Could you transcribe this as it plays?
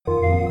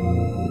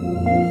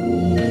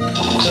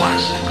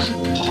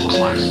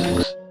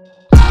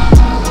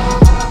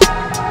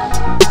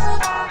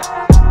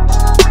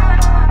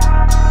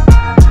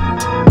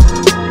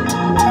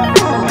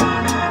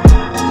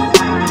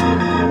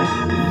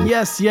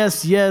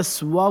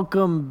Yes.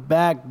 Welcome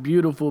back,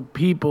 beautiful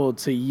people,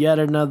 to yet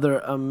another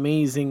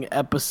amazing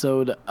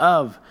episode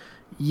of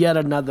yet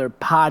another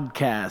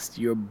podcast.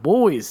 Your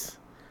boys,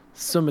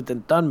 Sumit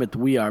and Tanmit,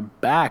 we are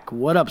back.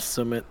 What up,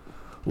 Sumit?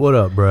 What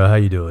up, bro? How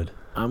you doing?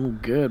 I'm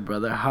good,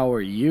 brother. How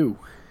are you?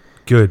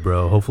 Good,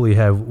 bro. Hopefully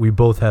we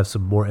both have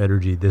some more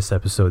energy this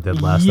episode than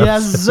last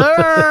Yes,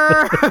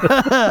 episode.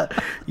 sir.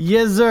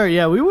 Yes, sir.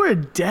 Yeah, we were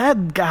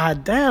dead.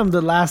 God damn,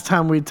 the last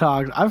time we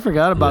talked. I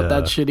forgot about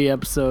that shitty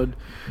episode.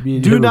 Me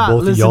and you were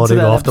both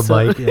yawning off the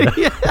mic.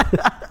 Yeah.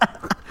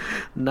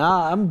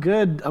 Nah, I'm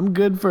good. I'm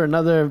good for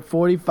another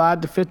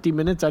 45 to 50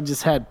 minutes. I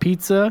just had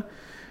pizza,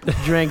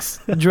 drank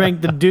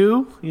the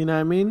dew. You know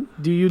what I mean?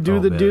 Do you do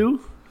the dew?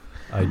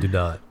 I do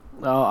not.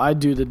 Oh, I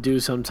do the dew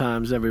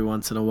sometimes, every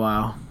once in a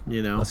while.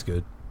 You know, That's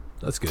good.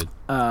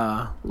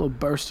 a little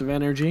burst of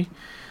energy.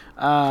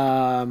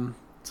 So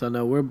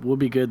no, we'll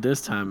be good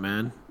this time,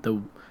 man.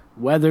 The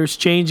weather's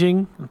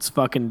changing. It's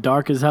fucking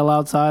dark as hell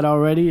outside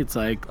already. It's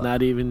like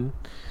not even.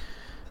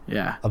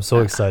 Yeah. I'm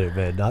so excited,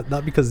 man.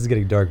 Not because it's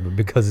getting dark, but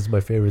because it's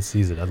my favorite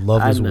season. I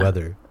love this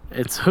weather.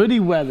 It's hoodie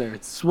weather.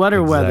 It's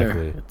sweater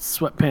weather. It's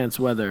sweatpants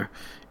weather.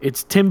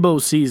 It's Timbo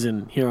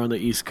season here on the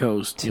East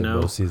Coast,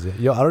 Timbo season.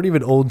 Yo, I don't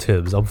even own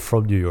Timbs. I'm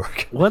from New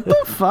York. What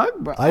the fuck,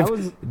 bro?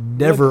 I've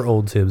never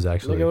owned Timbs,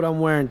 actually. Look at what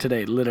I'm wearing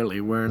today. Literally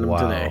wearing them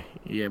today.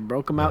 Yeah,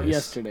 broke them out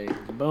yesterday.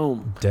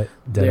 Boom. Dead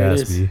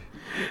ass me.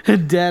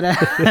 Dead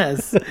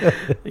ass.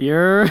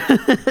 You're...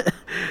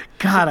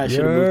 God, I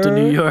should have moved to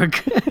New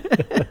York.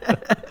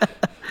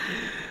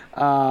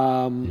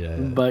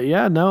 But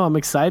yeah, no, I'm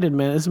excited,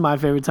 man. This is my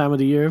favorite time of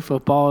the year.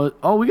 Football.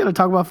 Oh, we got to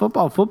talk about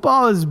football.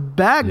 Football is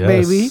back,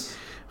 baby.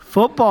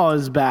 Football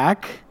is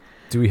back.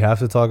 Do we have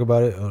to talk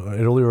about it?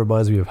 It only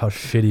reminds me of how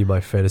shitty my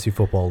fantasy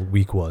football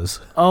week was.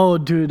 Oh,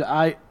 dude,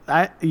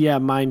 yeah,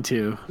 mine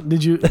too.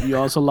 Did you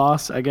also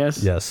lost, I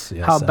guess? Yes.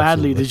 How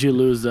badly did you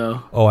lose,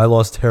 though? Oh, I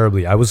lost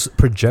terribly. I was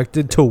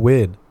projected to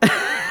win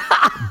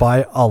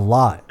by a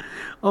lot.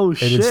 Oh,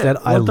 shit. And instead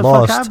what I the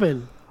lost fuck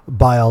happened?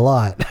 by a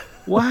lot.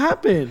 What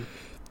happened?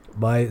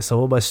 Some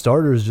of my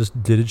starters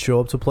just didn't show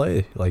up to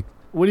play. Like,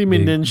 what do you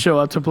mean didn't show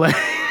up to play?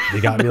 They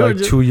got me like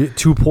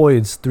 2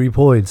 points, 3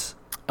 points.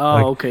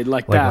 Oh, okay,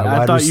 like that.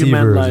 I thought you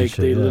meant like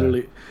they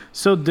literally.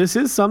 So this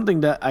is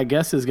something that I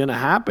guess is gonna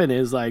happen.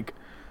 Is like,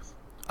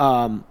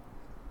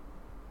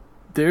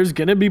 there's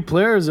gonna be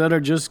players that are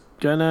just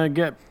gonna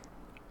get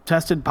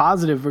tested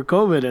positive for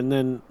COVID and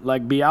then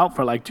like be out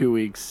for like 2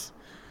 weeks.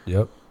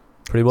 Yep,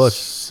 pretty much.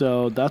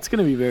 So that's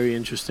gonna be very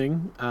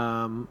interesting.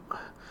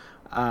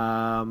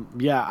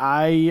 Yeah,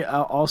 I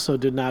also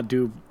did not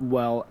do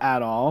well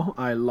at all.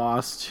 I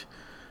lost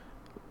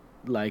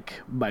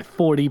like by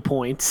 40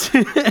 points.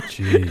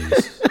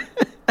 Jeez.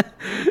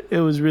 It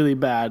was really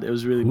bad.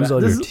 Who's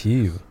on your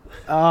team?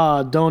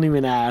 Don't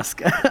even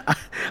ask.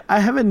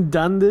 I haven't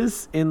done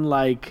this in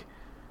like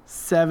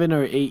 7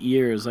 or 8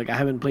 years. Like I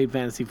haven't played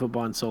fantasy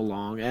football in so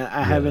long, and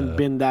I haven't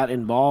been that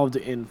involved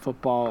in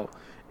football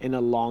in a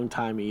long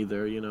time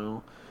either,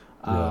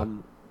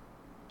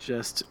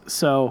 just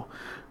so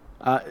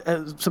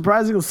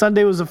surprisingly,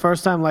 Sunday was the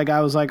first time like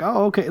I was like,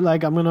 oh, okay,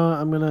 like I'm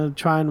gonna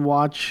try and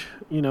watch,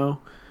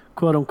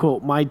 quote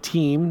unquote, my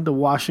team, the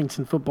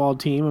Washington football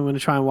team. I'm gonna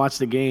try and watch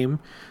the game.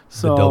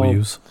 So the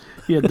W's.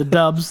 Yeah, the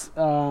Dubs.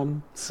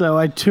 So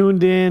I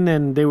tuned in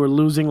and they were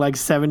losing like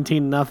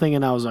 17-0,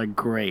 and I was like,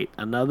 great,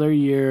 another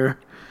year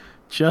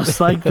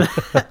just like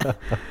that.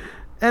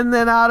 And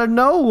then out of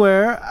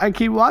nowhere, I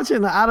keep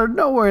watching. Out of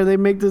nowhere, they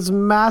make this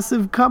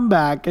massive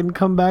comeback and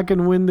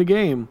win the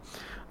game.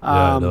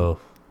 I know.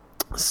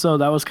 So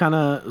that was kind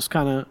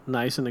of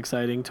nice and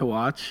exciting to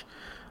watch.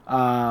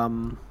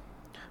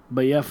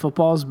 But yeah,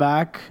 football's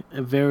back.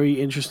 Very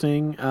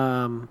interesting.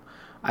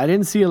 I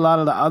didn't see a lot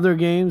of the other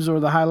games or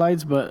the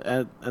highlights, but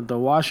at the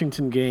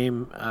Washington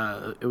game,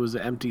 it was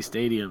an empty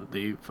stadium.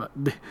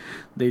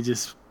 They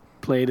just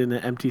played in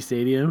an empty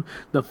stadium.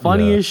 The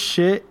funniest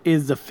shit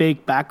is the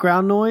fake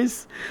background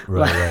noise.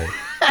 Right.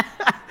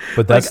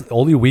 But that's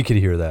only we can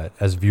hear that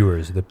as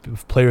viewers. The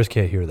players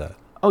can't hear that.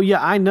 Oh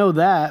yeah, I know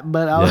that,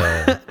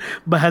 but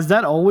but has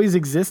that always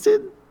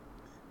existed?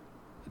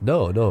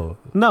 No,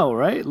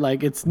 right?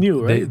 Like it's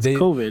new, right? It's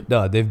COVID.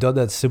 No, they've done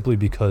that simply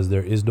because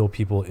there is no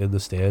people in the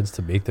stands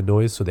to make the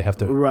noise, so they have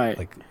to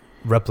like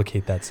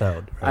replicate that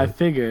sound. Right? I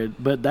figured,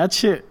 but that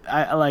shit,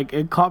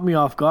 it caught me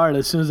off guard.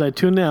 As soon as I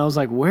tuned in, I was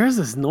like, "Where's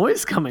this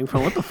noise coming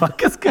from? What the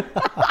fuck is going?"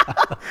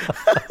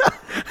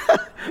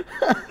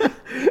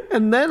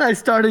 And then I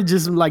started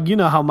just like, you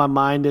know how my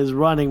mind is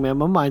running, man.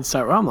 My mind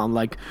started running. I'm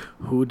like,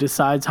 who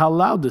decides how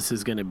loud this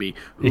is going to be?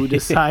 Who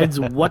decides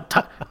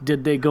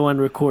did they go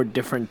and record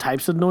different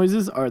types of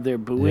noises? Are there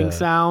booing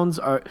sounds?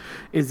 Or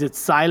is it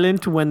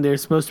silent when they're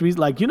supposed to be?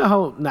 Like, you know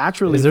how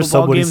naturally is there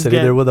football somebody games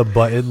sitting there with a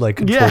button like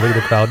controlling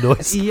the crowd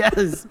noise?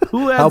 Yes.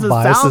 Who has a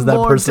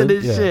soundboard to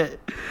this shit?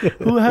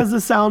 Who has a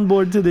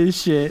soundboard to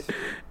this shit?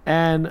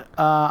 And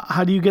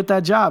how do you get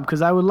that job?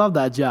 Because I would love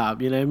that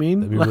job. You know what I mean?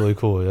 That'd be really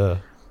cool, yeah.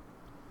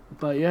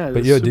 But yeah.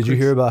 But did you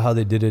hear about how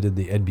they did it in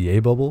the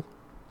NBA bubble?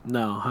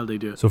 No, how'd they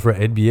do it? So for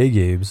NBA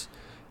games,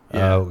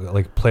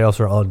 like playoffs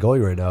are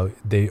ongoing right now.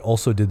 They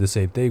also did the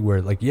same thing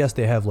where, like, yes,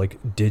 they have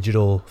like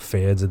digital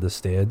fans in the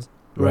stands,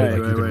 right?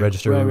 Like you can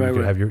register, you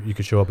can have you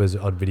can show up as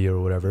on video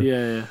or whatever.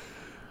 Yeah.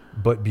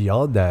 But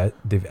beyond that,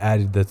 they've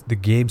added the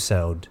game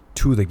sound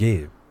to the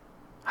game.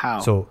 How?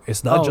 So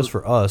it's not just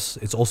for us;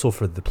 it's also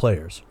for the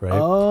players, right?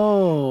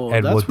 Oh,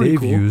 and that's what they've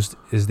cool. used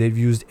is they've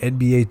used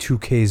NBA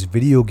 2K's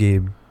video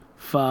game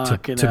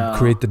to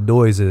create the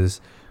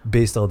noises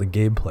based on the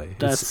gameplay.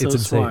 That's it's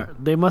insane. Smart.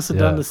 They must have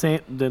done the same.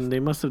 Then they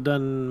must have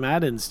done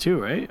Madden's too,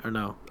 right? Or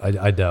no?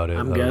 I doubt it.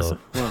 I'm guessing.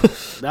 Well,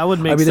 that would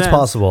make sense. I mean, it's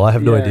possible. I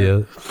have no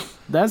idea.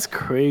 That's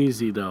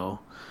crazy, though.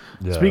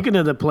 Yeah. Speaking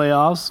of the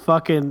playoffs,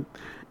 fucking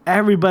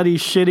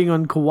everybody's shitting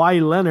on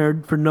Kawhi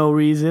Leonard for no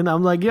reason.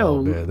 I'm like, yo.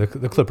 Oh, man,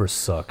 the Clippers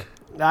suck.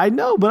 I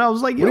know, but I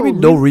was like, yo. What do you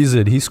mean no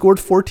reason? He scored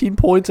 14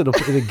 points in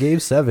a game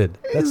 7.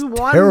 That's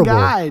one terrible.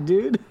 Guy,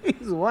 dude.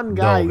 He's one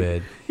guy. No,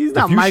 man. He's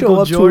not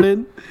Michael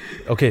Jordan.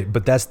 Okay,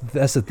 but that's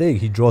the thing.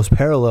 He draws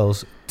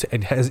parallels to,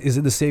 and is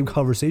in the same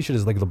conversation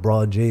as like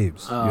LeBron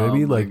James. You know what I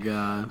mean? Like,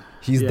 God.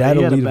 He's that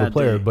elite of a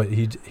player, but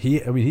he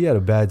had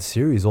a bad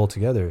series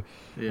altogether.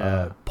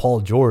 Yeah. Paul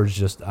George,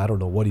 just I don't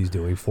know what he's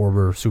doing.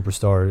 Former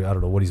superstar, I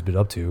don't know what he's been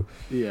up to.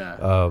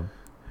 Yeah.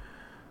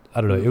 I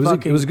don't know.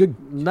 It was a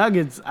good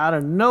Nuggets out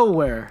of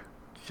nowhere.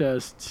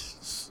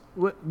 Just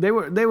they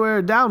were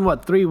down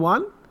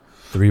 3-1.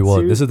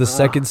 3-1. This is the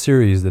second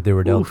series that they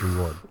were down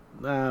 3-1.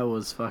 That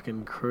was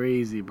fucking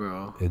crazy,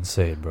 bro.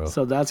 Insane, bro.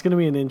 So that's gonna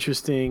be an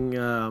interesting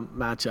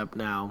matchup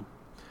now.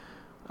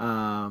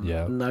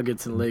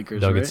 Nuggets and Lakers.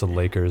 Nuggets and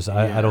Lakers.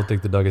 I don't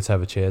think the Nuggets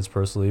have a chance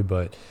personally,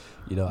 but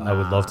I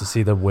would love to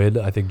see them win.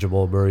 I think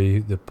Jamal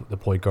Murray, the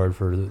point guard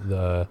for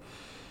the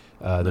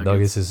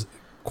Nuggets, is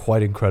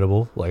quite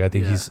incredible. Like I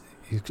think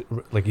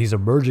he's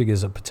emerging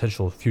as a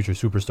potential future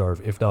superstar,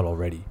 if not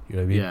already. You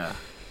know what I mean? Yeah.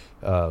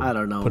 I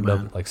don't know, putting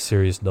man. up like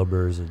serious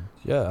numbers, and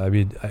I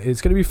mean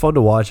it's gonna be fun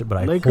to watch.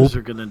 But Lakers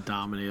are gonna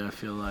dominate. I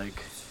feel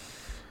like.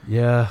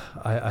 Yeah,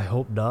 I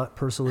hope not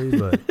personally,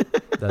 but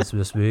that's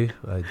just me.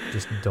 I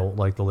just don't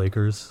like the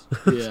Lakers.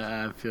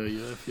 Yeah, I feel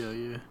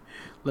you.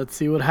 Let's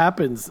see what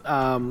happens.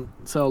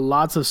 So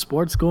lots of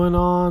sports going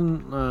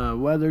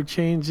on, weather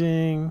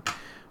changing.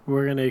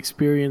 We're going to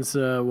experience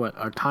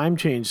our time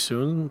change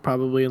soon,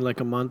 probably in like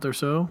a month or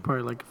so,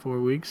 probably like 4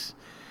 weeks.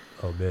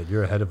 Oh, man,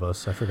 you're ahead of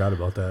us. I forgot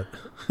about that.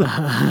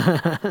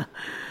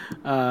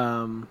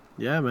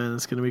 Yeah, man,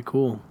 it's going to be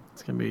cool.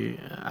 It's going to be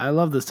 – I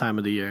love this time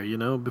of the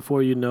year,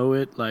 Before you know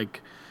it,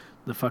 like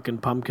the fucking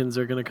pumpkins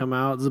are going to come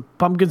out. The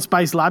pumpkin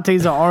spice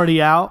lattes are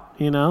already out,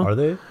 Are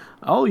they?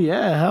 Oh,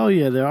 yeah. Hell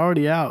yeah. They're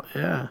already out.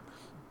 Yeah.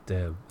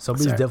 Damn.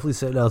 Somebody's definitely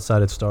sitting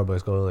outside at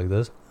Starbucks going like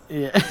this.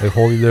 Yeah. Like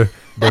holding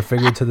their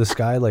finger to the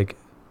sky like,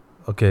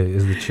 okay,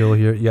 is the chill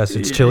here? Yes,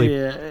 it's chilly.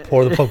 Yeah.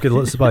 Pour the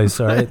pumpkin spice.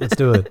 All right, let's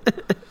do it.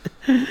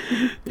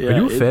 Yeah, are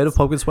you a fan of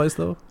pumpkin spice,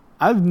 though?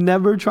 I've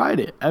never tried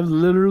it. I've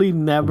literally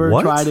never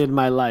tried it in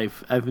my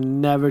life. I've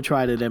never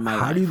tried it in my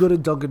life. How do you go to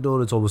Dunkin'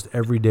 Donuts almost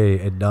every day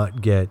and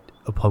not get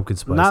a pumpkin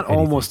spice? Not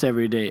almost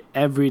every day.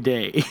 Every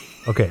day.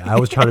 Okay, I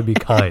was trying to be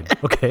kind.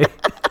 Okay.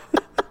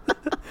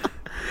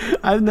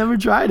 I've never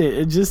tried it.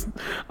 It just,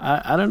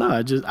 I don't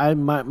know.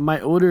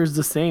 My order is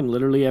the same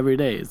literally every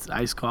day. It's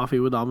iced coffee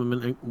with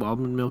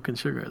almond milk and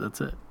sugar.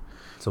 That's it.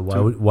 So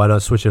why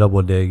not switch it up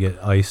one day and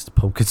get iced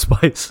pumpkin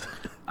spice?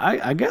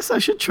 I guess I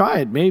should try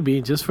it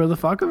maybe just for the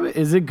fuck of it.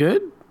 Is it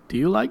good? Do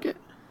you like it?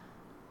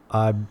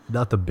 I'm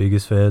not the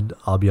biggest fan,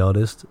 I'll be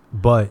honest,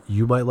 but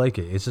you might like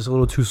it. It's just a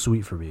little too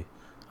sweet for me.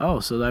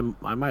 Oh, so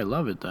I might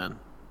love it then.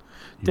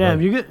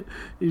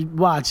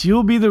 Watch.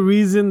 You'll be the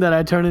reason that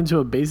I turn into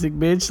a basic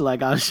bitch.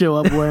 Like I'll show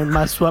up wearing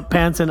my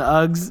sweatpants and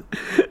Uggs,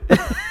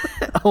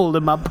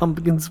 holding my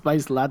pumpkin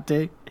spice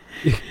latte.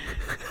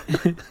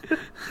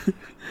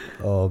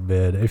 Oh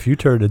man, if you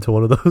turned into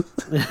one of those,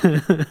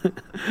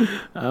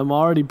 I'm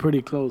already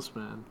pretty close,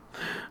 man.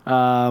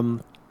 Oh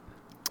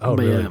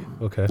really? Yeah.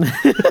 Okay.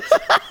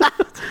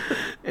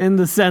 In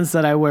the sense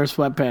that I wear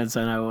sweatpants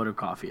and I order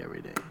coffee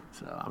every day.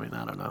 So I mean,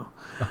 I don't know.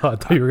 I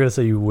thought you were gonna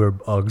say you wear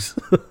Uggs.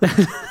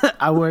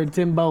 I wear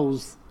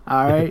Timbos.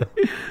 All right.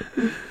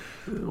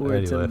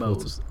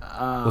 Timbos.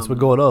 What's been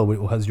going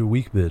on? How's your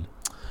week been?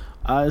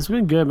 It's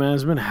been good, man.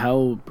 It's been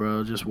hell,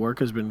 bro. Just work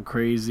has been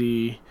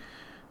crazy.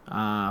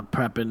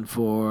 Prepping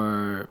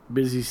for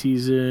busy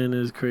season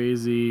is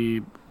crazy.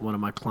 One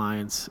of my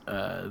clients,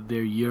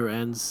 their year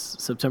ends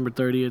September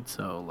 30th,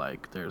 so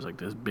like there's like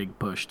this big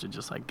push to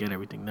just like get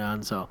everything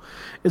done. So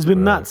it's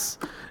been nuts.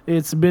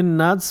 It's been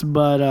nuts,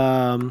 but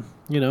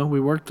we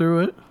worked through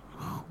it.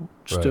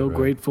 Still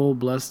grateful,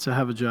 blessed to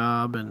have a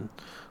job and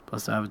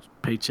blessed to have a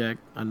paycheck.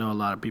 I know a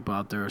lot of people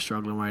out there are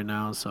struggling right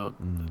now, so it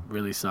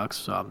really sucks.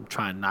 So I'm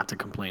trying not to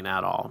complain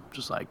at all.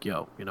 Just like,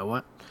 yo, you know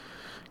what?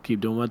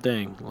 Keep doing my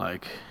thing.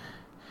 Like,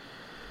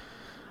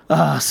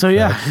 that's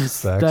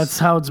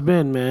how it's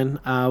been, man.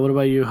 What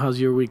about you?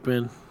 How's your week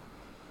been?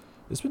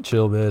 It's been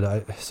chill,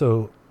 man.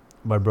 So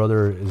my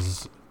brother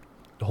is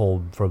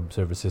home from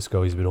San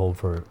Francisco. He's been home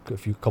for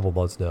a couple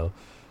months now,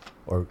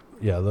 or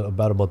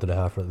about a month and a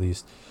half at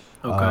least.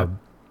 Okay.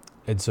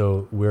 And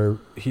so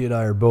he and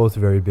I are both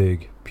very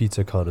big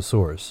pizza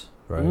connoisseurs,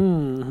 right?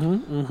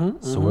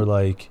 So we're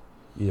like,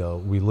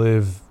 we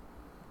live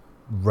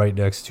right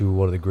next to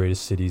one of the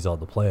greatest cities on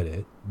the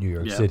planet, New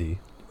York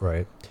City,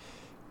 right?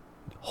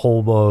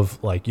 Home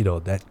of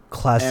that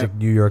classic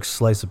New York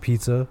slice of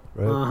pizza,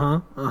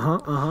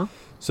 right?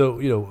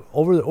 So,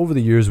 over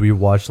the years we've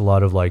watched a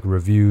lot of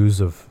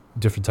reviews of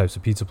different types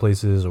of pizza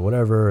places or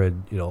whatever,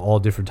 and all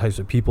different types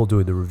of people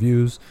doing the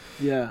reviews.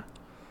 Yeah.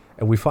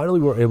 And we finally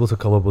were able to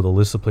come up with a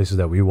list of places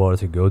that we wanted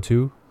to go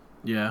to.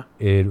 Yeah.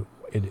 In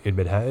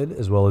Manhattan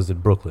as well as in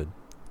Brooklyn.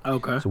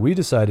 Okay. So we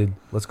decided,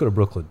 let's go to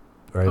Brooklyn,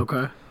 right?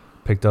 Okay.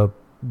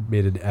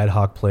 Made an ad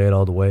hoc plan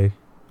all the way.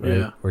 Right?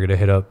 Yeah. We're gonna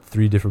hit up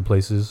 3 different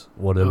places.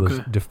 One of them was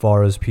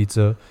DeFara's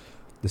Pizza.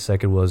 The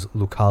second was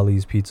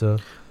Lucali's Pizza.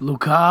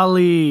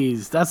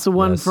 Lucali's. That's the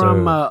one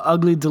from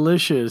Ugly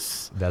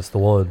Delicious. That's the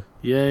one.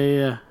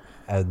 Yeah.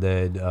 And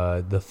then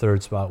the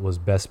third spot was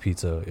Best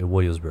Pizza in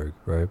Williamsburg,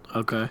 right?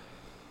 Okay.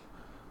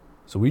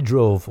 So we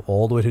drove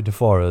all the way to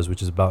DeFara's,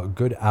 which is about a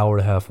good hour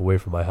and a half away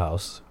from my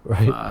house,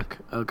 right? Fuck.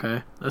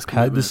 Okay. That's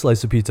commitment. Had this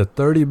slice of pizza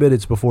 30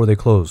 minutes before they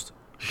closed.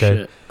 Okay?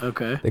 Shit.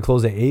 Okay. They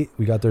closed at 8.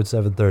 We got there at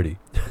 7:30.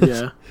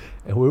 Yeah.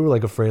 And we were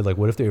afraid,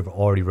 what if they've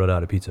already run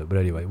out of pizza? But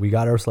anyway, we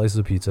got our slices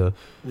of pizza.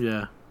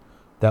 Yeah.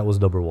 That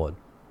was number 1.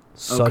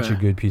 Such a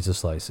good pizza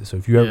slice. So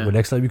if you ever,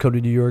 next time you come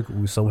to New York,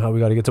 we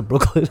got to get to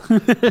Brooklyn.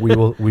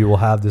 we will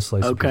have this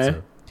slice of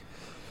pizza.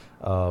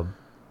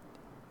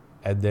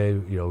 And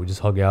then we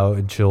just hung out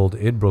and chilled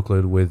in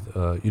Brooklyn with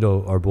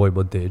our boy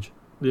Montage.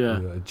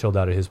 Yeah. Chilled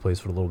out at his place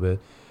for a little bit,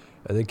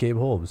 and then came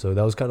home. So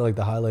that was kind of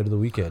the highlight of the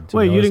weekend.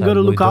 Wait, you didn't go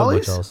to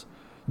Lucali's?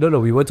 No,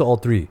 we went to all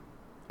 3.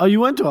 Oh, you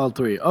went to all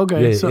 3.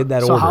 Okay. Yeah, in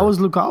that order. How was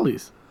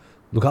Lucali's?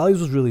 Lucali's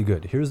was really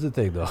good. Here's the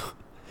thing, though.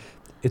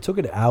 It took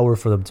an hour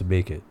for them to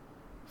make it.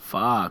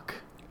 Fuck.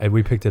 And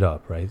we picked it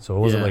up, right? So it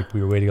wasn't like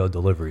we were waiting on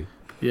delivery.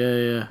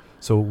 Yeah.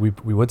 So we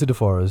went to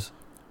DeFara's.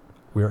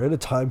 We are in a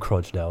time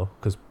crunch now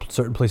because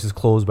certain places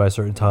close by a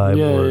certain time,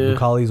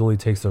 Lucali's only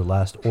takes their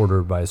last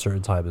order by a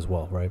certain time as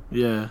well, right?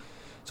 Yeah.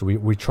 So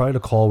we're trying to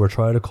call,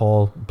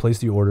 place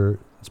the order.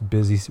 It's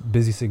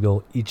busy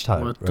signal each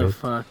time. What the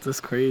fuck? That's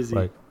crazy.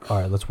 All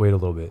right, let's wait a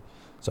little bit.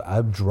 So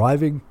I'm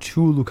driving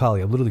to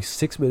Lucali. I'm literally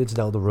 6 minutes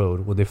down the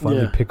road when they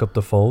finally pick up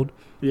the phone.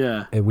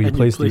 Yeah. And we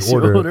place the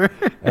order.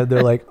 And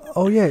they're like,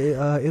 oh,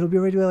 yeah, it'll be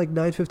ready by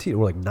 9:15.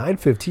 We're like,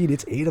 9:15?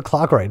 It's 8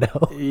 o'clock right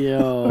now.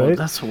 Yo, right?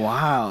 That's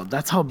wild.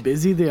 That's how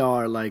busy they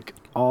are,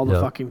 all the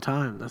fucking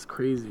time. That's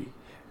crazy.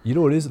 You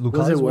know what it is?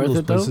 Lucali is one of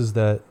those places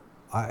that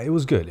it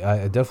was good.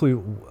 I definitely,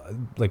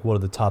 one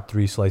of the top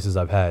 3 slices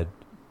I've had,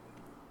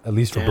 at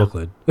least for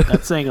Brooklyn.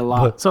 That's saying a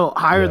lot. So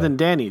higher than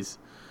Danny's.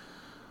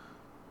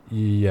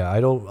 Yeah,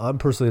 I'm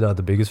personally not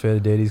the biggest fan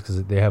of Danny's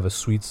because they have a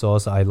sweet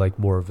sauce. I like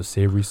more of a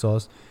savory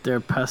sauce. Their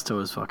pesto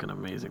is fucking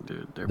amazing,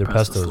 dude. Their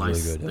pesto is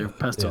really good. Their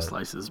pesto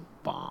slice is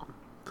bomb.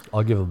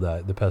 I'll give them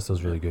that. The pesto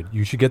is really good.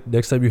 You should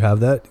next time you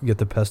have that, get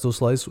the pesto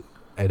slice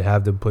and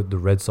have them put the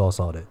red sauce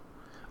on it.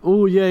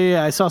 Oh,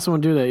 yeah. I saw someone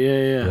do that.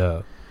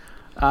 Yeah.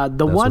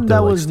 The one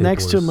that was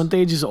next to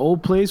Montage's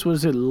old place,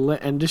 was it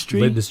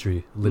Industry?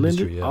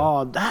 Lindustry, yeah.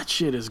 Oh, that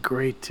shit is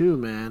great too,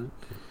 man.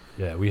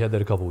 Yeah, we had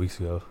that a couple weeks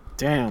ago.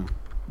 Damn.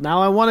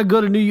 Now I want to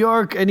go to New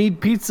York and eat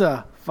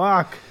pizza.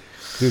 Fuck.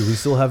 Dude, we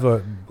still have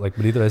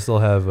Manita and I still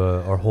have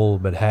our whole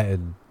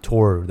Manhattan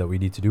tour that we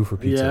need to do for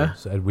pizza. Yeah.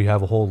 So, and we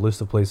have a whole list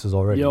of places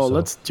already. Yo,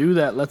 let's do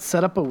that. Let's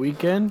set up a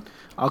weekend.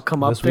 I'll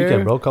come up there. This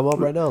weekend, bro. Come up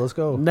right now. Let's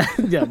go.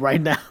 Yeah, right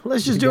now.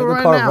 Let's just do it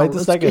right now. Right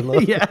this second.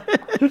 Yeah.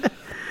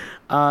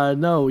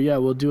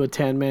 We'll do a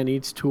 10-man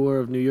each tour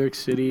of New York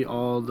City,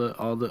 all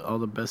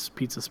the best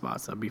pizza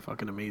spots. That'd be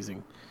fucking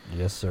amazing.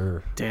 Yes,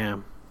 sir.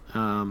 Damn.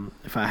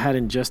 If I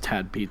hadn't just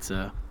had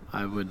pizza,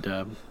 I would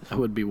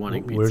be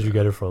wanting pizza. Where'd you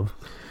get it from?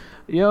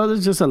 Yo,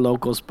 there's just a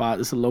local spot.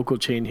 There's a local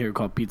chain here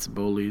called Pizza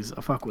Boli's.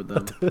 I fuck with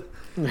them.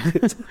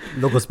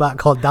 Local spot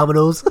called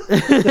Domino's?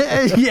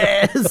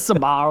 Yeah, it's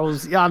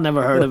Sbarro's. Y'all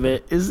never heard of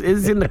it. It's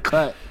in the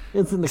cut.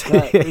 It's in the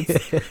cut.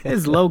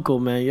 It's local,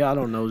 man. Y'all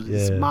don't know.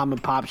 It's a mom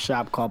and pop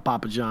shop called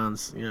Papa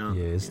John's. Yeah,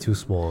 it's too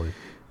small.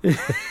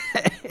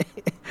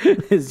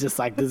 It's just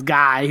this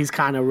guy. He's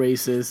kind of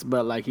racist,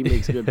 but he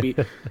makes good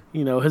pizza.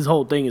 His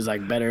whole thing is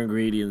better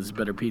ingredients,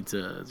 better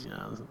pizza.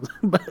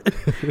 But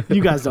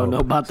you guys don't know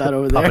about that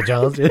over there. Papa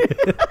John's.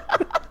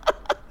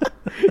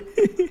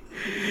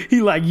 He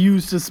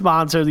used to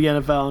sponsor the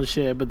NFL and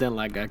shit, but then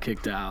got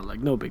kicked out.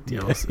 No big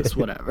deal. It's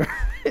whatever.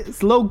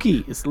 It's low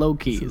key. It's low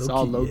key. It's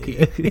all low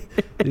key.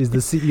 He's the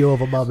CEO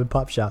of a mom and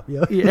pop shop.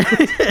 Yo. Yeah.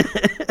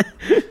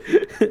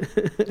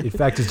 In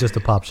fact, it's just a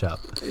pop shop.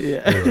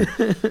 Yeah.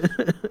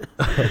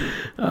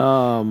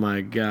 Oh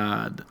my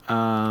God.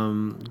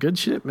 Good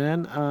shit,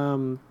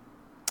 man.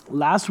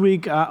 Last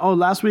week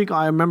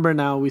I remember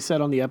now we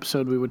said on the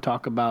episode we would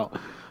talk about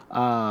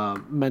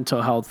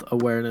mental health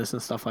awareness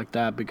and stuff like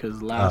that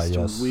because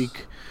last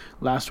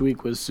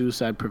week was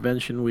Suicide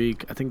Prevention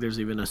Week. I think there's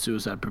even a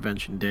Suicide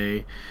Prevention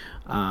Day.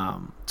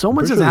 So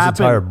much has happened. This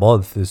entire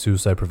month is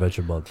Suicide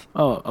Prevention Month.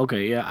 Oh,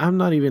 okay, yeah. I'm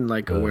not even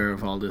aware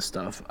of all this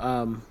stuff.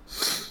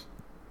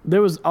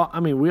 There was,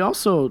 I mean, we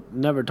also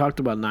never talked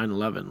about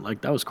 9/11.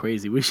 Like, that was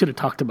crazy. We should have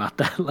talked about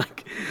that.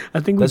 Like, I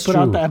think we That's put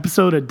out true. the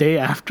episode a day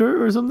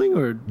after or something,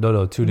 or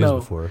No, 2 days no,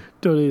 before.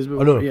 2 days Oh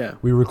before. no, Yeah,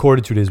 we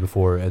recorded 2 days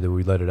before, and then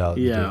we let it out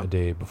Yeah. a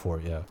day before.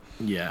 Yeah.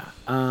 yeah.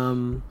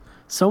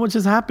 So much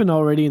has happened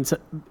already.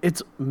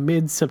 It's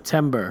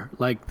mid-September.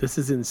 Like, this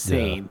is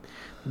insane.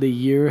 The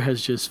year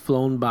has just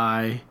flown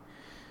by.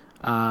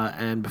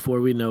 And before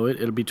we know it,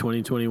 it'll be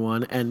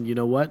 2021. And you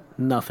know what?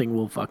 Nothing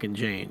will fucking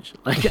change.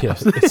 Like, Yeah.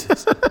 It's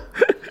just-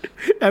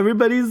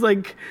 everybody's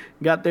like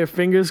got their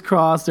fingers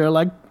crossed. They're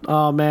like,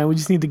 oh man, we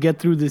just need to get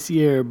through this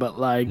year. But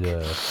like, yeah.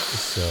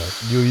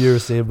 It's New Year,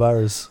 same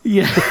virus.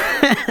 yeah,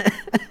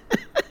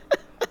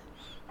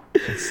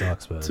 It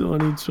sucks, man.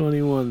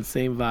 2021,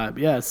 same vibe.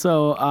 Yeah.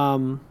 So,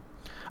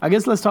 I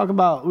guess let's talk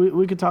about,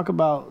 we could talk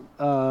about,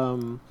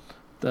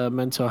 the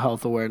mental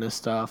health awareness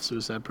stuff,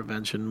 suicide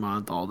prevention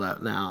month, all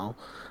that now.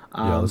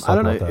 Let's I talk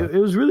don't know. about that. It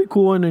was really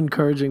cool and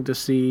encouraging to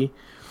see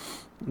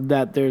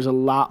that there's a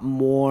lot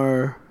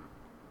more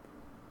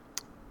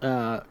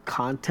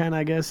content,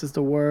 I guess is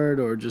the word,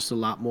 or just a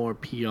lot more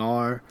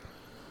PR,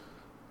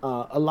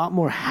 a lot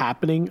more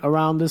happening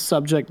around this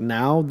subject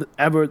now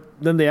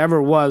than there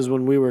ever was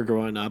when we were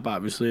growing up.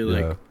 Obviously,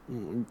 like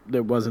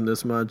there wasn't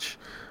this much.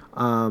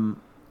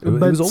 It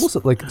was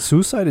almost like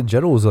suicide in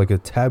general was like a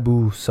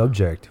taboo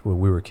subject when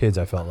we were kids.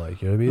 I felt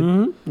like, you know what I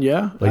mean? Mm-hmm.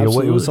 Yeah, Like it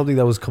absolutely. was something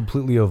that was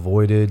completely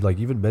avoided. Like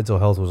even mental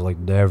health was like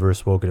never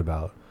spoken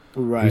about.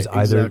 Right. It was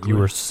either exactly. you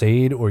were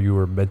sane or you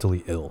were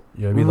mentally ill.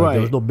 You know what I mean? Like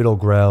there was Right. no middle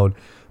ground.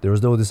 There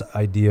was no this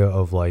idea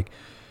of like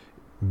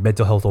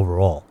mental health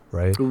overall,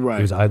 right? Right.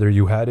 It was either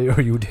you had it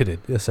or you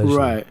didn't, essentially.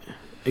 Right.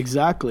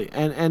 Exactly.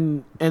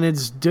 And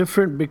it's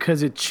different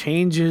because it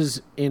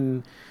changes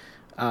in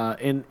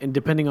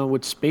depending on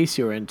which space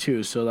you're in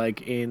too. So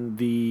like in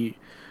the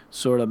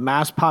sort of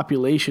mass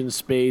population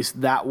space,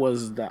 that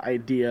was the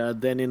idea.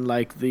 Then in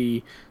like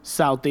the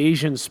South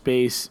Asian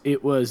space,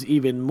 it was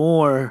even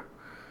more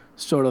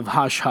sort of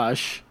hush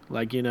hush.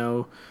 Like, you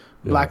know,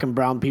 black and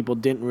brown people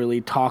didn't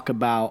really talk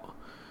about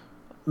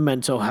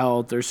mental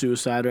health or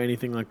suicide or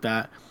anything like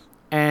that.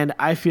 And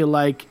I feel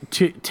like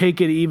to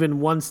take it even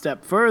one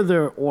step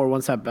further or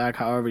one step back,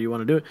 however you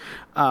want to do it,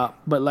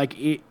 but like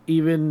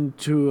even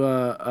to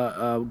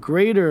a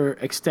greater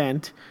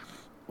extent,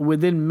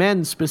 within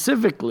men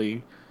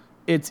specifically,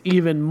 it's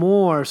even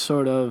more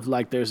sort of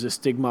like there's a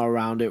stigma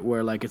around it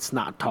where like it's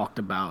not talked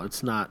about.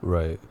 It's not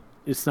Right.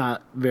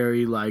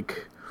 very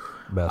like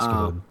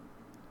Masculine.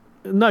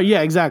 no, yeah,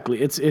 exactly.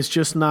 It's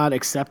just not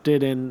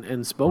accepted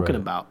and spoken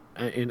Right. about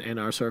in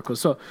our circles.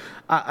 So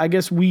I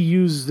guess we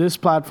use this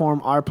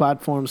platform, our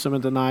platform,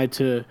 Samantha and I,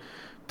 to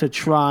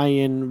try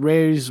and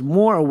raise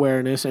more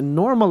awareness and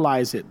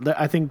normalize it.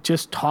 I think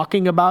just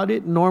talking about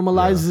it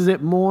normalizes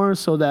it more,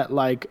 so that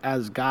like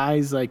as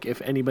guys, like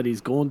if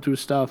anybody's going through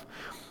stuff,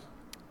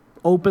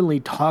 openly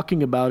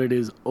talking about it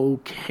is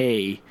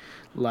okay.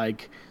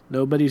 Like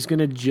nobody's going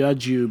to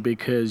judge you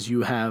because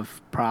you have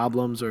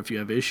problems or if you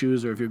have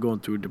issues or if you're going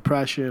through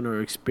depression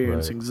or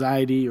experience Right.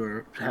 anxiety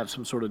or have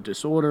some sort of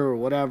disorder or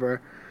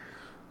whatever.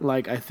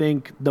 Like, I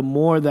think the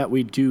more that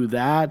we do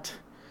that,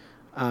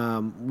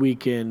 we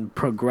can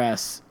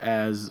progress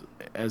as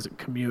a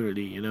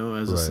community, you know,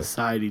 as a Right.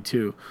 society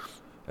too.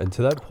 And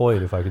to that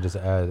point, if I could just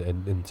add,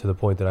 and to the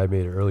point that I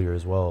made earlier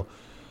as well,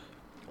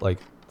 like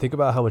think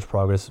about how much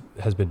progress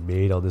has been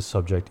made on this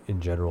subject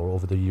in general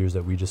over the years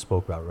that we just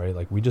spoke about, right?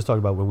 Like we just talked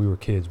about when we were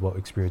kids, what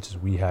experiences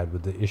we had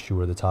with the issue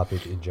or the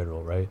topic in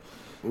general, right?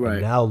 Right.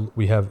 And now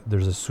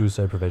there's a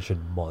suicide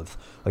prevention month.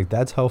 Like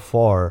that's how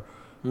far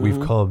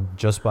we've come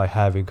just by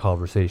having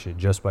conversation,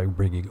 just by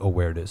bringing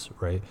awareness,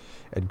 right?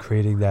 And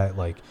creating that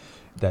like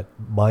that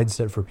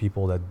mindset for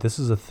people that this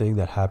is a thing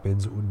that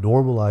happens.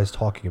 Normalize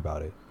talking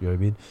about it. You know what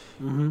I mean?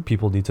 Mm-hmm.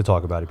 People need to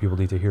talk about it. People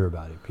need to hear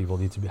about it. People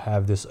need to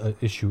have this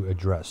issue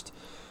addressed.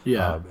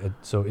 Yeah. And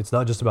so it's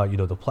not just about, you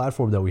know, the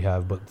platform that we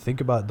have, but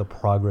think about the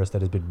progress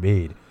that has been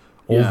made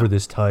Yeah. over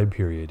this time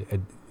period.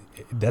 And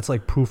that's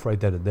like proof right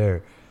then and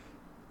there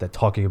that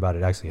talking about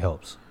it actually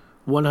helps.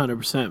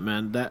 100%,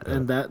 man.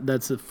 And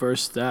that's the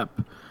first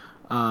step.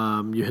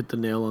 You hit the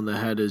nail on the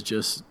head. Is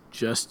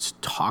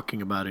just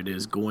talking about it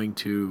is going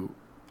to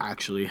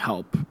actually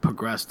help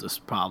progress this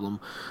problem.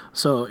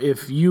 So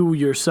if you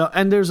yourself,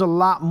 and there's a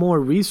lot more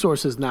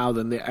resources now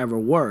than there ever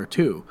were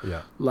too.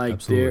 Yeah, Like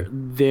absolutely.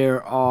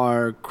 there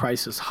are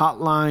crisis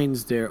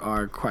hotlines, there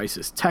are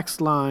crisis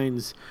text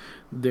lines,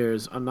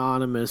 there's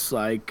anonymous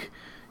like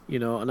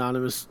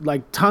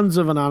tons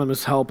of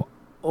anonymous help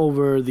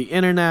over the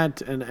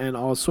internet and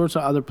all sorts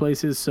of other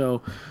places.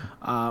 So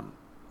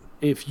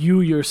if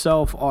you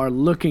yourself are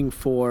looking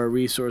for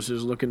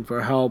resources, looking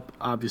for help,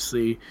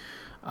 obviously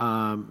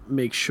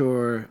make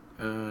sure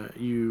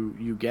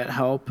you get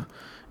help.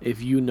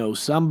 If you know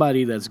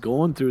somebody that's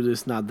going through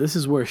this, now this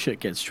is where shit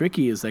gets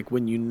tricky, is like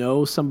when you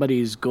know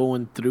somebody's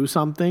going through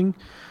something,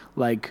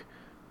 like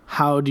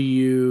how do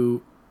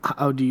you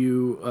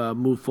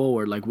move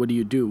forward? Like what do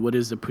you do? What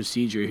is the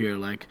procedure here?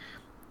 Like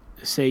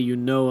say you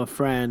know a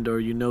friend or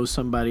you know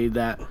somebody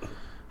that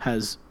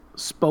has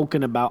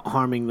spoken about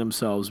harming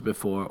themselves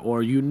before,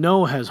 or you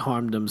know has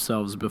harmed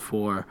themselves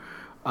before,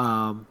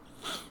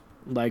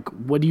 like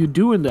what do you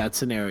do in that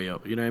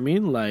scenario? You know what I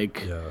mean?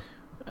 Like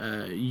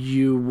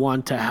you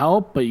want to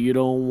help, but you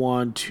don't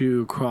want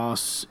to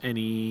cross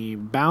any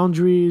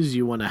boundaries.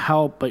 You want to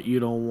help, but you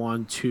don't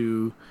want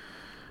to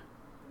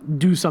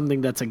do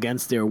something that's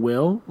against their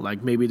will.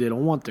 Like maybe they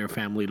don't want their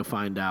family to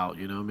find out,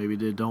 you know, maybe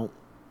they don't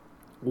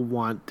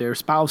want their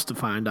spouse to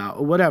find out,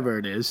 or whatever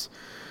it is.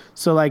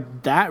 So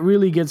like that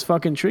really gets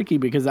fucking tricky,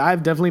 because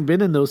I've definitely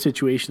been in those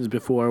situations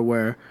before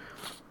where,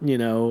 you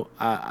know,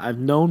 I've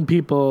known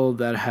people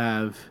that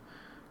have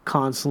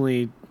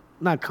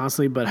not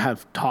constantly, but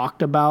have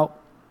talked about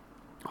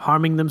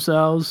harming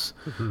themselves,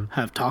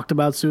 have talked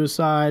about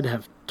suicide,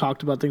 have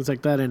talked about things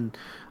like that. And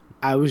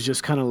I was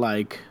just kind of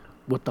like,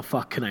 what the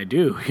fuck can I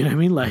do? You know what I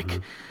mean?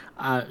 Like,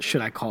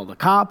 should I call the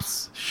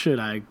cops? Should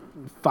I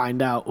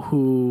find out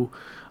who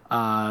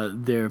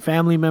their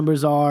family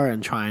members are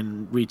and try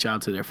and reach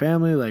out to their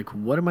family? Like,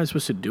 what am I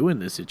supposed to do in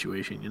this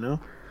situation, you know?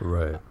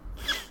 Right.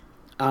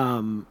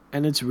 And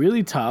it's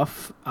really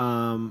tough.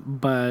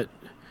 But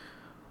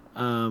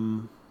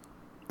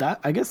that,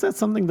 I guess that's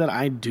something that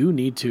I do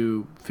need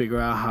to figure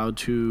out how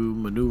to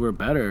maneuver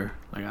better.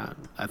 Like,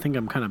 I think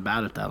I'm kind of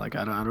bad at that. Like,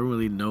 I don't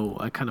really know.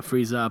 I kind of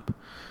freeze up.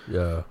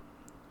 Yeah.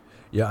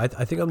 Yeah,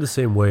 I think I'm the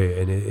same way,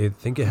 and I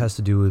think it has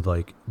to do with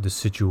like the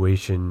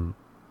situation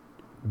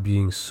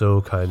being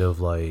so kind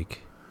of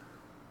like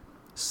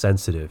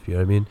sensitive. You know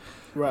what I mean?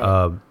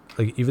 Right.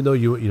 Like even though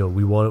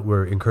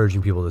we're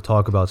encouraging people to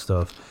talk about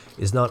stuff,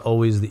 it's not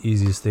always the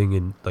easiest thing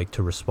in like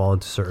to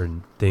respond to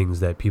certain things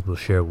that people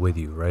share with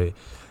you, right?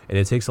 And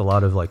it takes a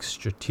lot of like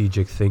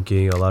strategic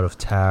thinking, a lot of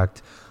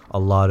tact, a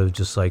lot of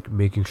just like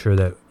making sure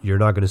that you're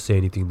not going to say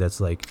anything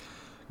that's like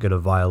gonna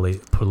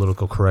violate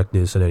political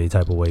correctness in any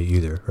type of way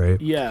either,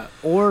 right? Yeah,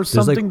 or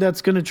something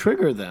that's gonna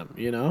trigger them,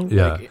 you know?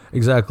 Yeah, like,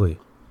 exactly.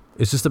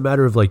 It's just a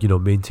matter of like,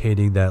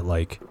 maintaining that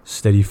like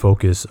steady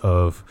focus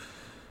of,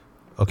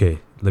 okay,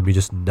 let me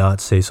just not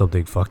say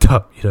something fucked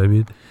up. You know what I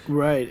mean?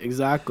 Right,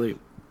 exactly.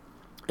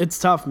 It's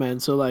tough, man.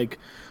 So like,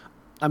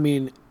 I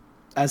mean,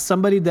 as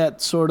somebody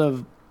that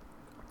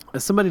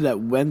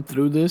went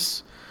through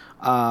this,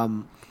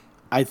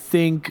 I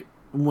think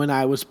when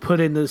I was put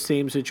in the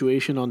same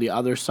situation on the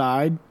other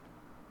side,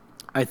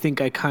 I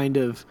think I kind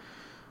of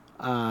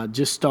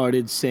just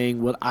started saying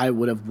what I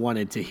would have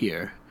wanted to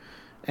hear.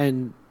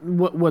 And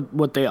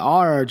what they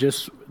are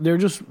they're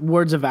just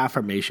words of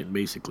affirmation,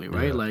 basically,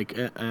 right? Yeah. Like,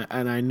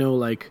 and I know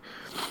like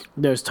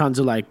there's tons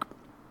of like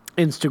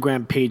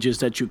Instagram pages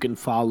that you can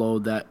follow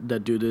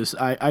that do this.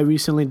 I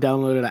recently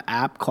downloaded an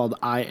app called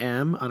I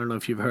Am. I don't know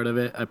if you've heard of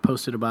it. I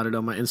posted about it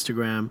on my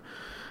Instagram.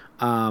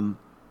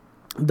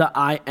 The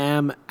I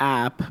Am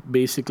app,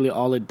 basically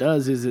all it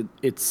does is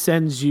it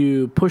sends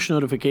you push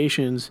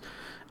notifications,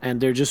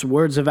 and they're just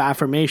words of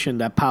affirmation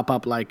that pop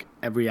up like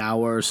every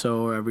hour or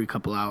so, or every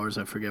couple hours.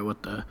 I forget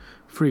what the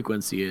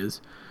frequency is.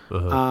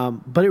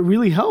 But it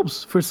really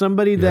helps for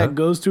somebody that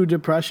goes through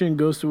depression,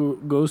 goes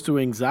through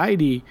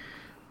anxiety.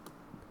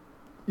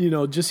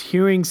 Just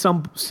hearing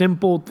some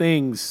simple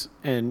things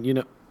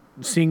and,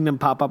 seeing them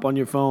pop up on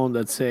your phone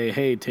that say,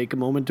 hey, take a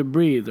moment to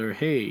breathe, or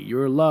hey,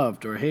 you're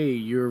loved, or hey,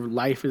 your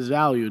life is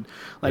valued.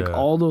 Like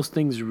all those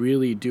things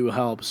really do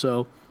help.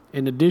 So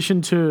in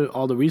addition to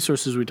all the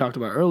resources we talked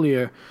about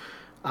earlier,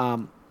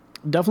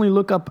 definitely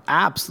look up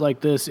apps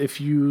like this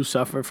if you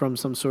suffer from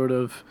some sort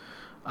of,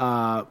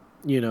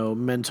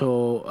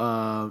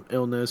 mental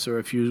illness, or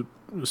if you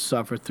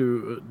suffer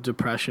through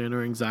depression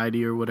or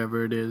anxiety or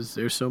whatever it is.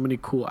 There's so many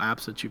cool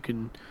apps that you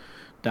can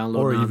download.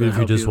 Or even if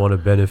you just want to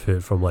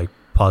benefit from like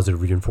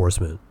positive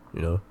reinforcement,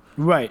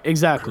 Right,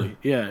 exactly.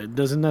 Yeah, it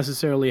doesn't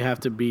necessarily have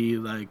to be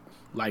like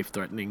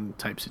life-threatening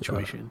type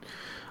situation.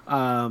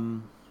 But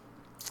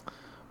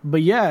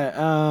yeah.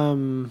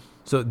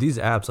 So these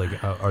apps,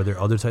 like, are there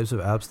other types of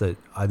apps that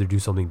either do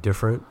something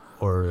different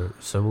or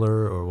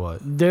similar, or what?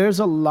 There's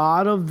a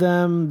lot of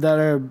them that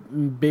are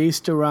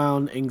based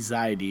around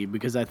anxiety,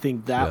 because I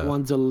think that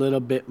one's a little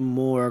bit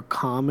more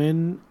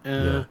common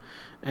and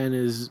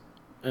is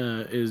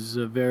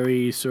a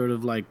very sort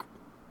of like,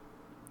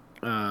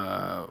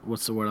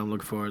 what's the word I'm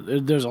looking for?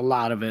 There's a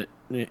lot of it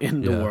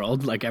in the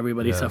world. Like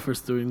everybody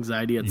suffers through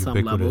anxiety at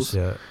some levels.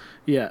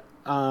 Yeah.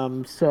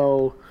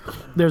 So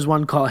there's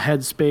one called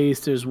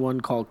Headspace. There's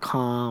one called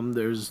Calm.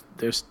 There's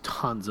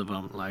tons of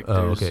them. Like,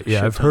 okay.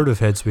 Yeah, I've heard of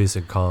Headspace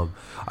and Calm.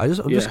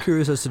 I'm just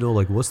curious as to know,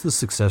 like, what's the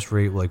success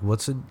rate? Like,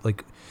 what's it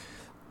like?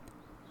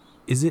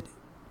 Is it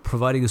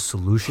providing a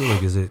solution?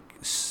 Like, is it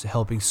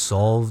helping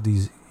solve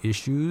these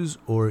issues,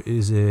 or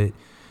is it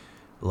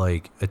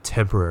like a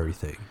temporary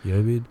thing? You know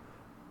what I mean?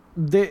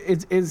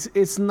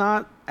 It's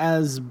not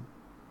as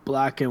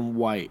black and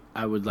white,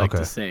 I would like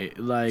to say.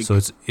 Like, so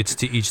it's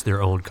to each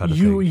their own kind of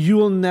thing. You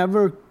will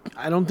never,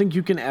 I don't think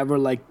you can ever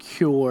like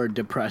cure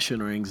depression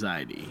or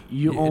anxiety.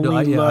 You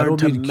only learn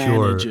to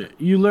manage it.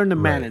 You learn to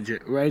manage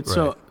it, right?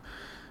 So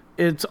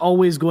it's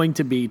always going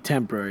to be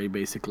temporary,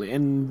 basically.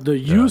 And the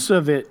use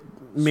of it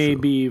may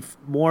be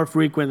more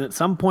frequent at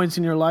some points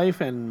in your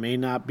life and may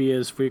not be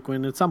as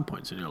frequent at some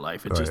points in your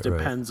life. It just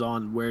depends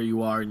on where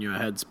you are in your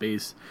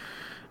headspace,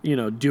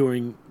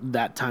 during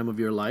that time of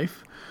your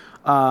life.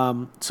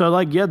 So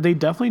like, yeah, they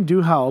definitely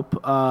do help.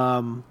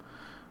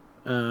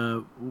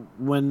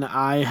 When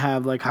I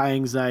have like high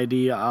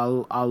anxiety,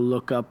 I'll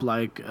look up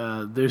like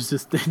there's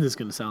this thing that's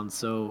gonna sound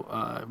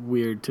so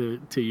weird to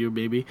you,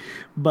 baby,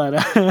 but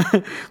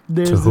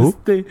there's this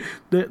thing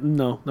that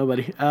no,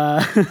 nobody.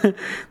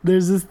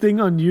 There's this thing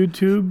on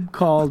YouTube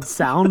called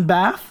Sound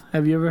Bath.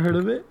 Have you ever heard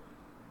of it?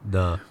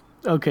 Nah.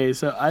 Okay,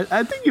 so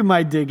I think you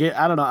might dig it.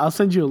 I don't know. I'll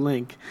send you a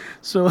link.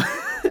 So.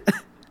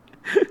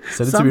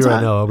 Send it to me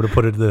right now. I'm gonna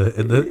put it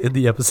in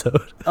the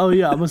episode. Oh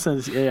yeah, I'm gonna send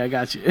it. Yeah, I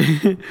got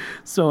you.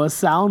 So a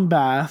sound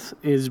bath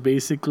is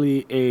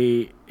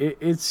basically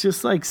it's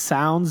just like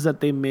sounds that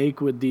they make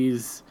with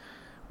these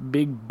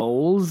big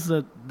bowls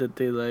that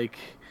they like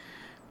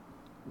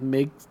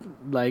make.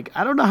 Like,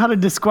 I don't know how to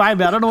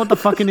describe it. I don't know what the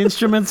fucking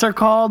instruments are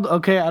called.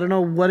 Okay, I don't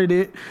know what it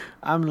is.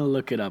 I'm gonna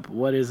look it up.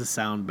 What is a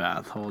sound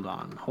bath? Hold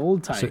on.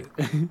 Hold tight.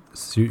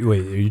 Wait,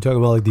 are you talking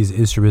about like these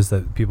instruments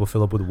that people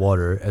fill up with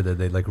water and then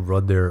they like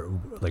run their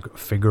like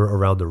finger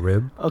around the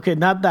rim? Okay,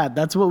 not that.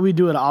 That's what we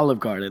do at Olive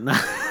Garden.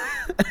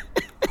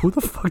 Who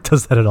the fuck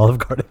does that at Olive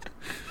Garden?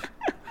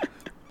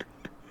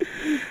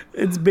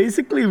 It's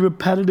basically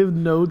repetitive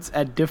notes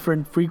at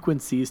different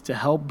frequencies to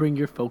help bring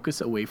your focus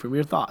away from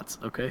your thoughts.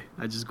 Okay,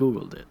 I just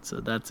Googled it, so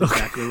that's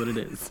exactly what it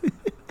is.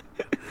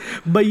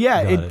 But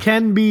yeah, it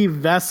can be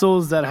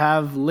vessels that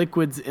have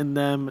liquids in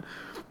them,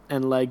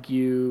 and like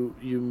you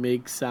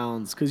make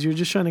sounds because you're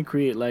just trying to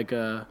create like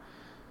a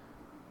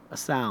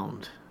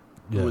sound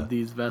with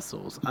these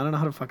vessels. I don't know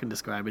how to fucking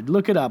describe it.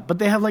 Look it up. But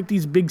they have like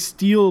these big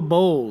steel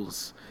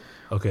bowls.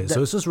 Okay,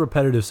 so it's just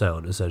repetitive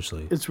sound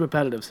essentially. It's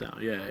repetitive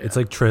sound. Yeah. It's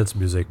like trance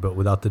music, but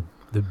without the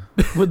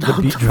without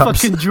the beat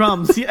drums. Fucking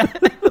drums. Yeah.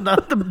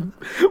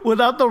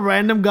 without the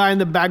random guy in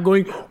the back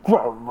going.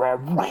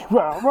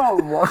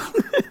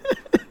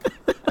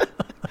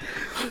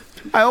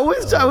 I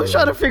always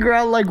try to figure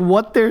out like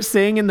what they're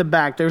saying in the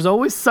back. There's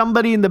always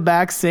somebody in the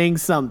back saying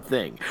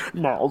something.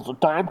 Now's the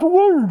time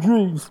for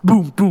energy.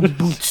 Boom, boom,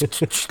 boom,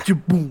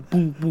 boom,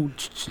 boom, boom.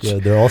 Yeah,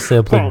 they're all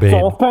sampling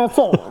Bane. Pants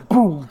off,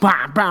 boom,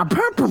 bam, bam,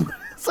 bam, boom.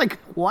 It's like,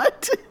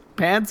 what?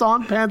 Pants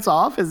on, pants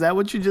off? Is that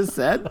what you just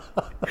said?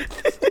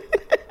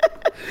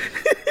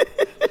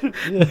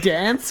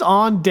 Dance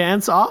on,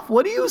 dance off?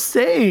 What are you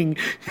saying?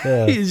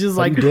 Yeah. He's just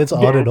like dance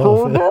on and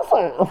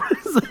off.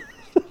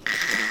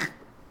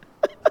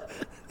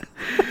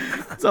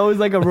 It's always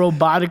like a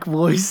robotic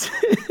voice.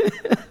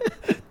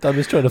 I'm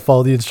just trying to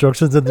follow the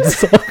instructions in this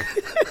song.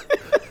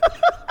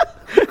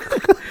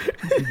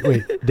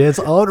 Wait, dance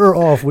on or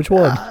off? Which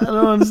one? I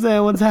don't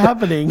understand what's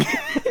happening.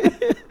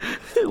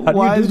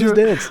 How do you do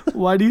this dance?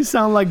 Why do you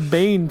sound like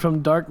Bane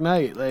from Dark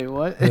Knight? Like,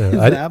 what is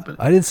happening?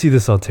 I didn't see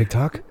this on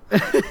TikTok.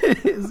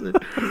 Ladies and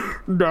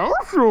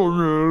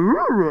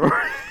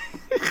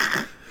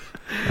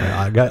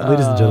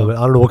gentlemen,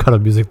 I don't know what kind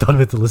of music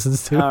Donvita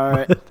listens to. All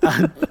right.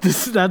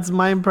 That's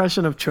my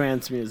impression of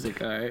trance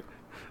music, all right?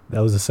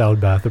 That was a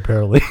sound bath,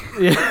 apparently.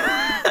 Yeah.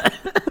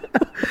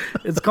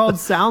 It's called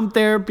sound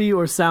therapy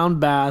or sound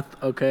bath,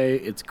 okay?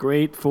 It's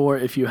great for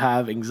if you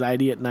have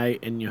anxiety at night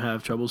and you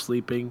have trouble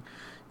sleeping.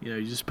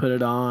 You just put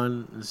it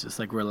on. It's just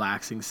like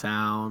relaxing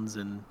sounds,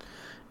 and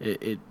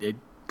it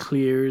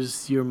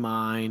clears your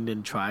mind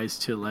and tries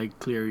to like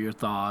clear your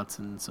thoughts,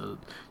 and so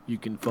you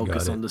can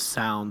focus on the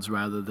sounds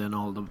rather than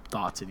all the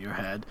thoughts in your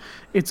head.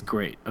 It's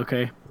great.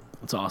 Okay,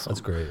 it's awesome.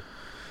 That's great.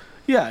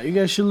 Yeah, you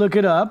guys should look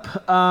it up.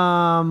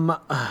 Damn,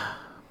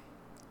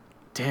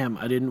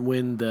 I didn't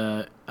win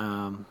the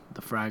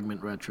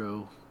Fragment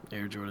Retro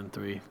Air Jordan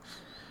 3.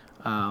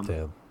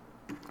 Damn.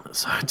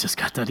 So I just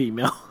got that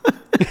email.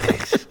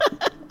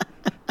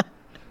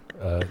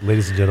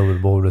 Ladies and gentlemen,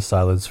 moment of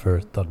silence for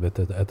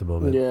Donvita at the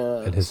moment.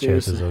 Yeah, and his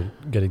seriously. chances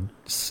of getting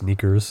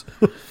sneakers.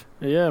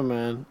 Yeah,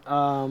 man.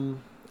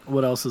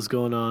 What else is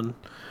going on?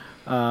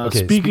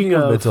 Okay, speaking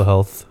of mental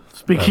health.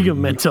 Speaking of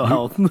mental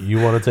health.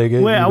 You want to take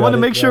it? Wait, I want to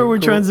make sure we're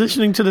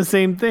transitioning to the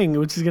same thing,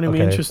 which is going to be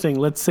interesting.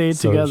 Let's say it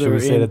together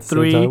in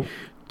 3,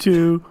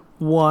 2,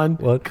 1.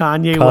 What?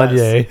 Kanye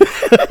West.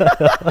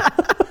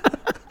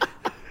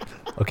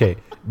 Okay.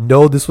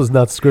 No, this was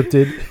not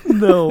scripted.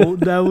 No,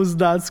 that was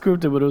not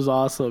scripted, but it was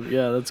awesome.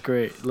 Yeah, that's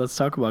great. Let's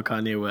talk about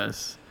Kanye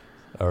West.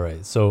 All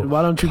right. So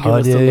why don't you give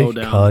us the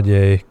lowdown?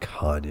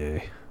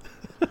 Kanye.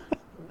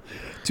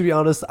 To be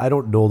honest, I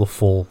don't know the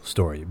full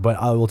story, but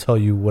I will tell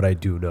you what I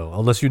do know.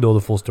 Unless you know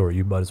the full story,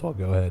 you might as well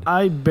go ahead.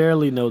 I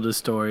barely know the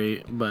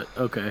story, but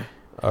okay.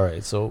 All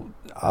right. So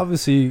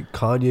obviously,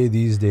 Kanye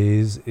these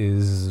days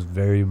is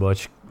very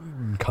much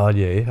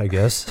Kanye, I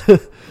guess.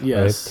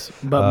 Yes,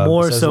 right? but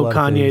more so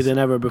Kanye than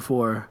ever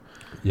before.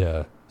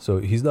 Yeah. So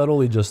he's not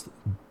only just...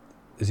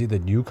 Is he the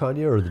new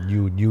Kanye or the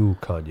new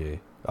Kanye?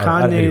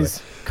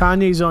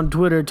 Kanye's on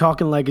Twitter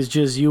talking like it's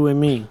just you and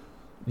me.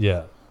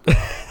 Yeah.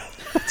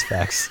 That's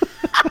facts.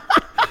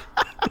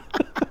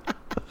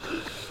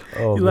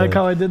 Oh, You like man.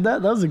 how I did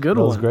that? That was a good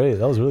That one. was great.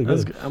 That was really That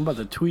was good. good. I'm about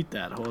to tweet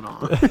that. Hold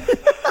on.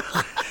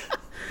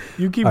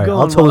 You keep All right,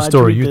 going. I'll tell while the I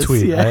story. You this.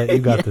 tweet. Yeah. All right? You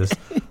got this.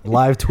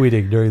 Live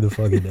tweeting during the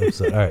fucking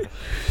episode. All right.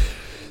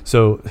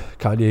 So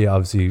Kanye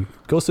obviously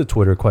goes to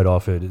Twitter quite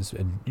often,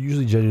 and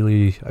usually,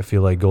 genuinely, I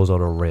feel like goes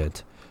on a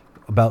rant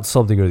about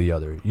something or the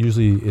other.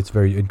 Usually, it's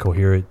very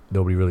incoherent.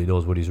 Nobody really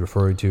knows what he's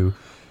referring to.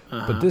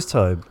 But this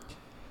time,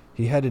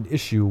 he had an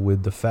issue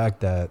with the fact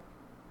that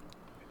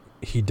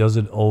he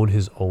doesn't own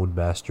his own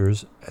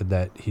masters, and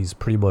that he's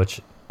pretty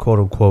much, quote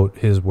unquote,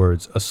 his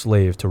words, a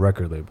slave to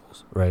record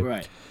labels, right?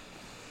 Right.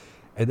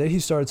 And then he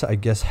started to, I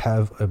guess,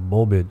 have a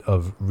moment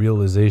of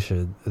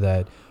realization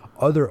that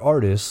other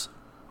artists,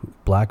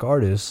 black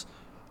artists,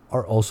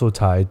 are also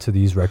tied to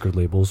these record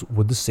labels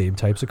with the same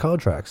types of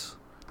contracts.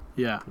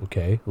 Yeah.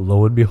 Okay.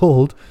 Lo and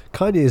behold,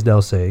 Kanye is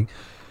now saying,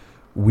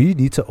 we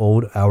need to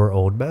own our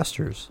own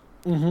masters.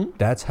 Mm-hmm.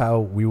 That's how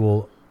we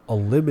will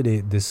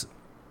eliminate this,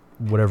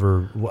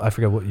 whatever, I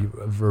forget what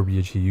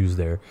verbiage he used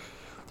there.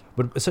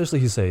 But essentially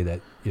he's saying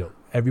that,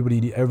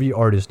 every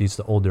artist needs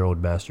to own their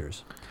own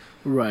masters.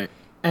 Right.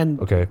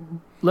 And Okay.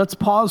 let's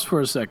pause for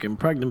a second,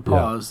 pregnant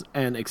pause,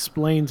 and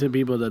explain to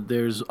people that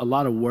there's a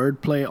lot of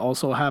wordplay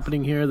also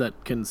happening here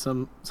that can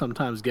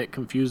sometimes get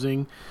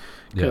confusing,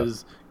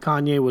 because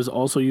Kanye was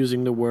also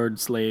using the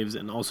word slaves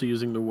and also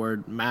using the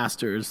word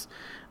masters,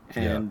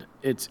 and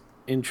it's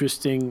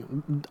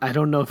interesting. I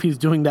don't know if he's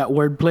doing that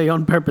wordplay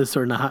on purpose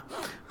or not,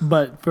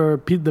 but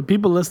for the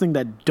people listening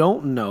that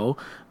don't know,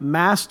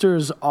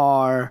 masters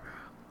are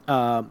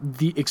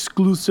the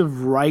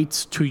exclusive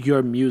rights to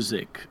your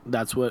music.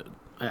 That's what.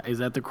 Is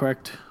that the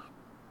correct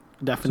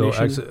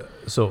definition?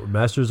 So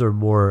masters are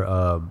more.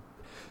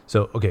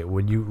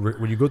 When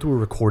you go through a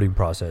recording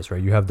process,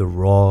 right? You have the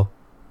raw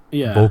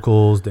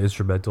vocals, the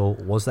instrumental.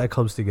 Once that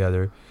comes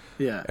together,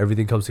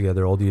 everything comes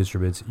together. All the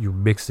instruments, you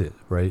mix it,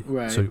 right?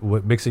 Right. So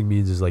what mixing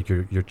means is like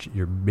you're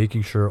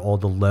making sure all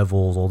the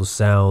levels, all the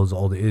sounds,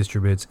 all the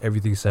instruments,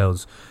 everything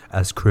sounds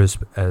as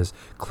crisp, as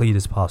clean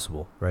as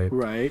possible, right?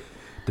 Right.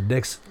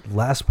 The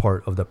last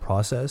part of the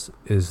process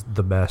is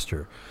the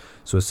master.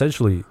 So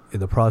essentially, in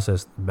the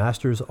process,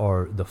 masters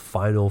are the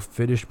final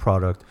finished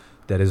product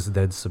that is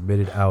then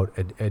submitted out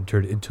and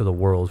entered into the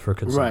world for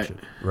consumption.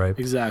 Right?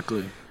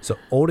 Exactly. So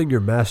owning your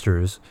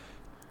masters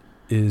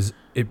means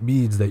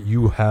that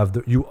you have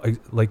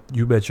like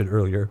you mentioned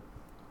earlier,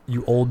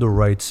 you own the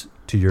rights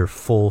to your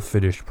full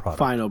finished product.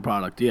 Final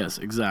product. Yes,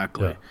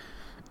 exactly. Yeah.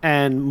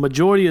 And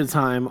majority of the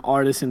time,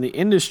 artists in the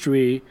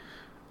industry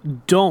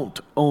don't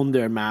own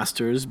their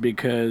masters,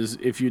 because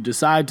if you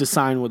decide to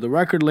sign with a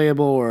record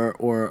label or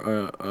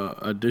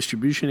a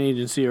distribution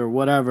agency or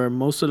whatever,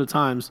 most of the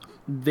times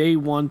they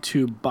want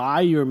to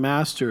buy your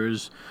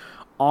masters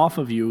off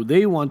of you.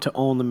 They want to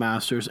own the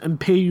masters and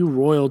pay you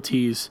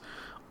royalties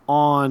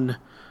on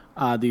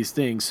these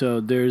things.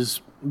 So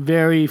there's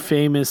very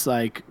famous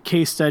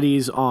case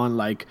studies on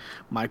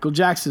Michael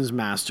Jackson's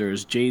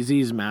masters,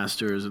 Jay-Z's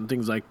masters, and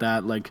things like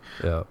that,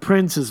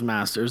 Prince's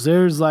masters.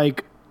 There's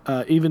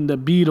even the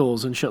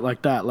Beatles and shit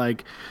like that.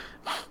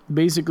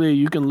 Basically,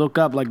 you can look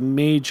up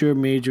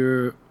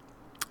major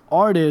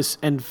artists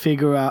and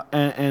figure out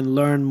and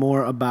learn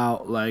more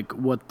about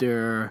what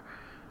their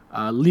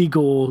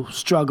legal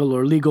struggle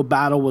or legal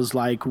battle was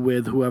like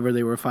with whoever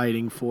they were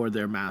fighting for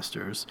their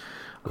masters.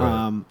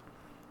 Right.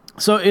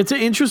 So it's an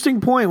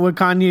interesting point what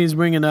Kanye is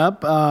bringing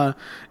up.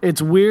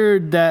 It's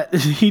weird that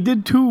he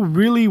did two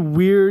really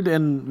weird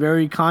and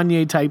very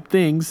Kanye type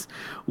things.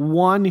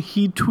 One,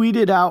 he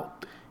tweeted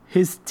out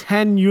his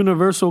 10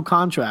 Universal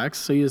contracts.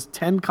 So he has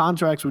 10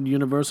 contracts with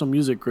Universal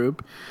Music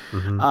Group.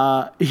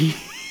 Mm-hmm.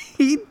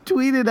 He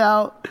tweeted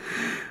out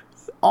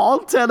all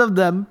 10 of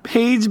them,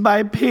 page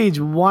by page,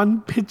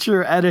 one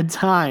picture at a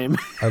time.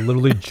 I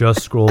literally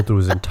just scrolled through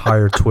his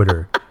entire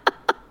Twitter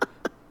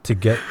to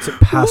get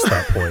past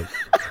that point.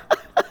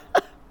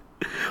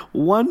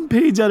 One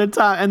page at a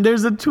time. And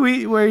there's a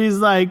tweet where he's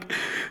like,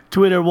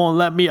 Twitter won't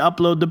let me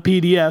upload the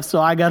PDF,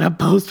 so I gotta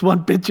post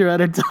one picture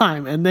at a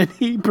time. And then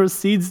he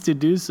proceeds to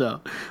do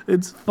so.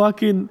 It's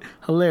fucking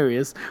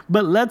hilarious.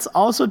 But let's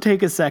also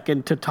take a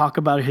second to talk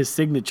about his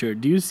signature.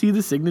 Do you see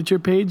the signature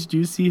page? Do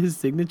you see his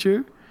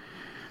signature?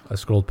 I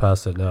scrolled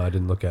past it. No, I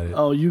didn't look at it.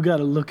 Oh, you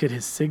gotta look at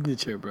his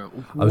signature, bro.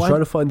 I was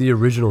trying to find the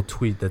original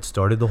tweet that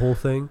started the whole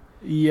thing.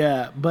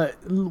 Yeah, but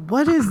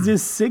what is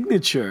this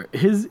signature?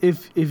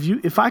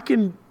 If I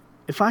can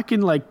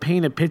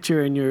paint a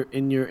picture in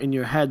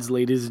your heads,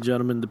 ladies and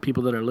gentlemen, the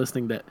people that are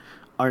listening that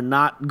are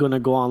not gonna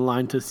go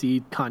online to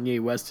see Kanye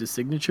West's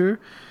signature,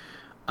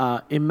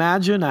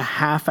 imagine a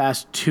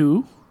half-assed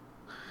 2,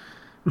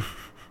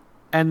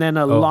 and then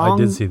I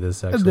did see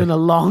this actually. And then a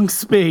long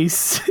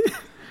space,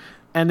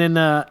 and then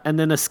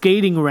a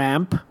skating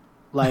ramp,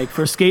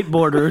 for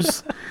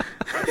skateboarders.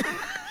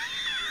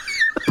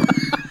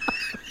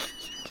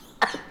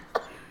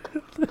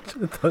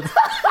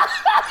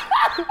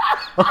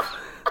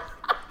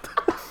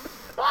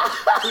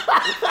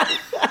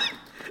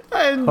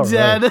 I'm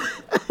dead. Right.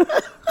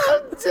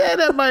 I'm dead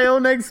at my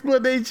own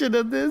explanation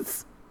of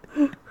this.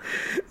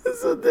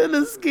 So then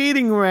a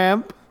skating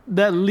ramp,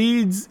 that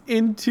leads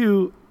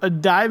into a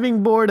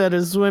diving board at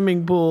a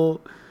swimming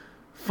pool,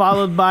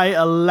 followed by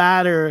a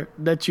ladder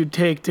that you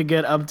take to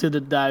get up to the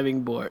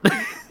diving board.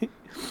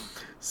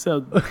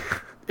 So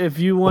if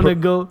you want to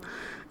go,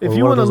 if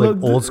you want to look,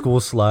 like old school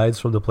slides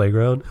from the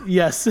playground.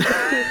 Yes.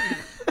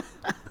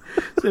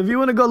 So if you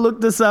want to go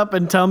look this up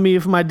and tell me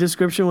if my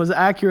description was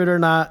accurate or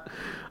not,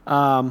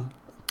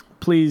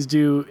 please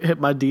do hit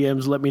my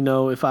DMs. Let me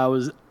know if I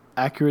was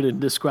accurate in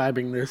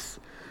describing this.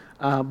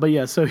 But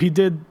yeah, so he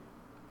did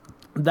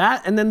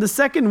that. And then the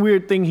second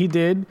weird thing he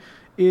did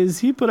is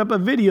he put up a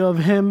video of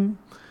him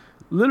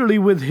literally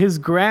with his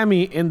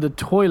Grammy in the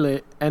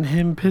toilet and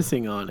him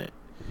pissing on it.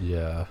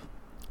 Yeah.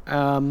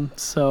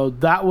 So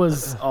that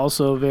was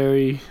also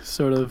very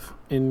sort of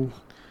in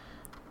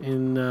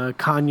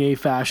Kanye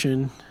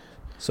fashion.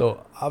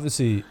 So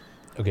obviously,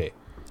 okay,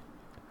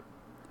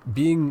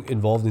 being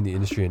involved in the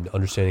industry and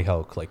understanding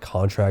how like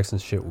contracts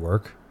and shit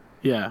work.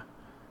 Yeah.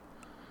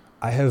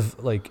 I'm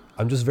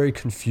just very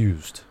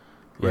confused,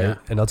 right? Yeah.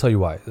 And I'll tell you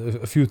why.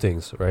 A few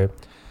things, right?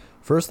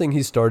 First thing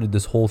he started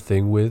this whole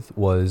thing with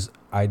was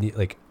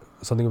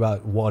something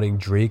about wanting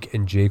Drake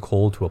and J.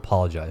 Cole to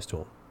apologize to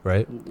him,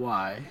 right?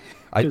 Why?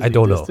 I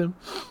don't know. Okay.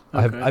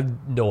 I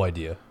have no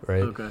idea,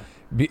 right? Okay.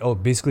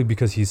 Basically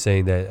because he's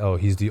saying that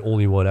he's the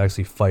only one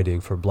actually fighting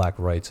for black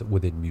rights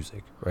within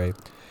music, right?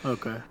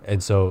 Okay.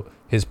 And so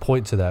his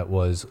point to that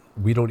was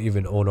we don't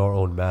even own our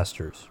own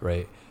masters,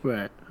 right?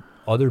 Right.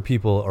 Other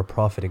people are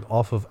profiting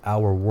off of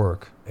our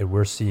work and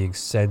we're seeing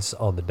cents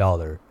on the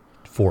dollar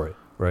for it,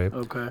 right?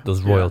 Okay.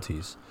 Those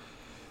royalties.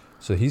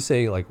 So he's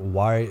saying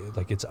why,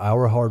 it's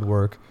our hard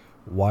work.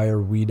 Why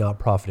are we not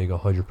profiting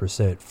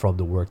 100% from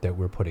the work that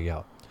we're putting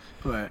out?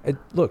 Right. And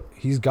look,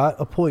 he's got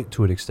a point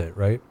to an extent,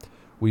 right?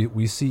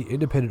 We see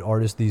independent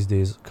artists these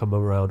days come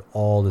around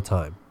all the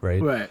time, right?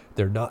 Right.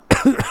 They're not,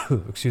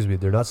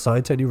 they're not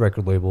signed to any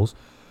record labels.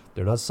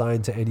 They're not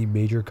signed to any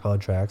major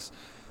contracts,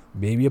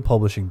 maybe a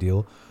publishing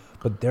deal,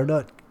 but they're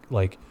not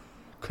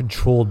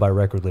controlled by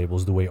record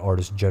labels the way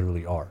artists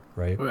generally are,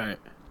 right? Right.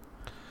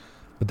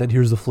 But then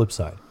here's the flip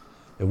side.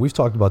 And we've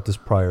talked about this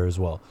prior as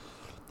well.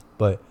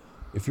 But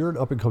if you're an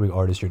up-and-coming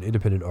artist, you're an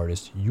independent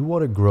artist, you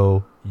want to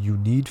grow, you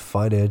need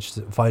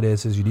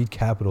finances, you need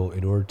capital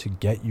in order to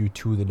get you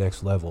to the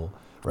next level,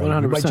 right?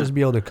 100%. You might just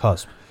be on the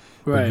cusp.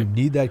 Right. But you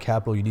need that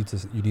capital, you need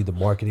the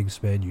marketing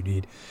spend, you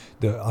need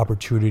the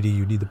opportunity,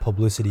 you need the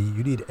publicity,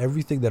 you need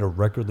everything that a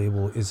record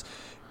label is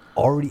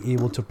already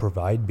able to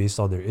provide based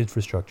on their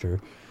infrastructure.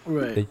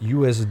 Right. That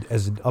you as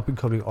an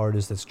up-and-coming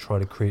artist that's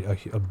trying to create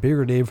a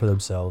bigger name for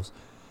themselves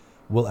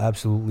will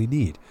absolutely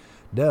need.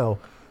 Now,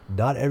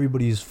 not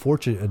everybody is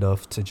fortunate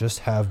enough to just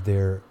have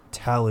their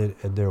talent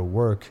and their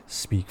work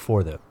speak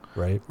for them,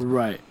 right?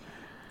 Right.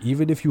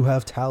 Even if you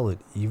have talent,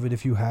 even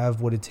if you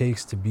have what it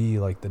takes to be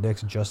like the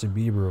next Justin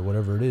Bieber or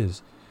whatever it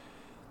is,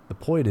 the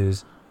point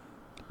is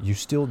you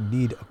still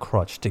need a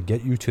crutch to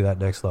get you to that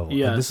next level.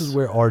 Yes. And this is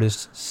where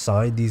artists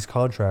sign these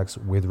contracts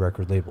with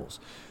record labels.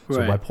 So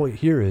Right. my point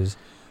here is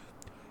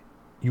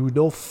you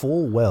know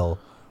full well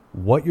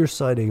what you're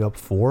signing up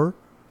for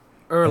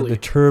Early. and the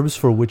terms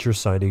for which you're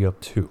signing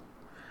up to.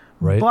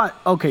 Right? But,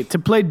 okay, to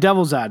play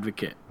devil's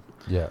advocate,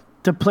 Yeah.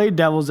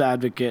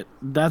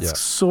 that's Yeah.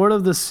 sort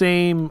of the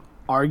same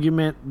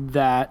argument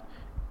that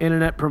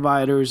internet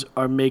providers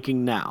are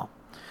making now.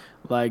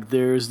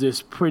 There's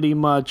this pretty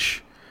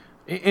much...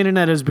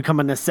 Internet has become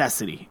a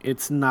necessity.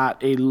 It's not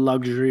a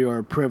luxury or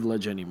a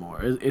privilege anymore.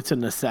 It's a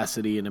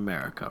necessity in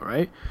America,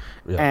 right?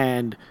 Yeah.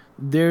 And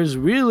there's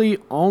really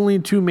only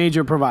two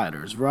major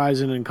providers,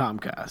 Verizon and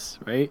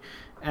Comcast, right?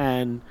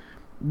 And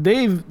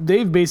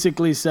they've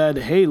basically said,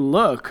 hey,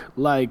 look,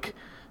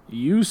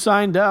 you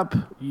signed up.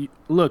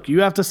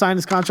 You have to sign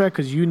this contract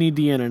because you need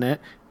the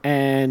internet.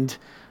 And,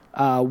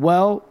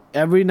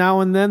 every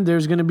now and then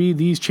there's going to be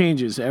these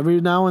changes. Every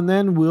now and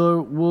then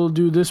we'll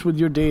do this with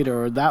your data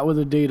or that with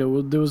the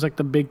data. There was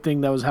the big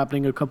thing that was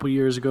happening a couple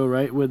years ago,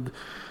 right? With,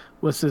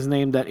 what's his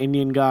name? That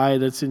Indian guy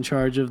that's in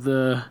charge of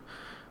the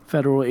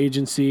federal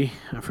agency.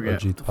 I forget.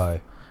 Ajit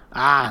Pai.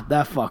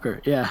 That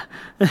fucker. Yeah.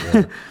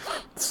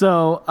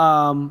 So,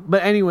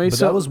 but anyway, But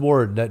that was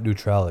more net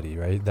neutrality,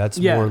 right? That's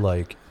more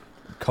like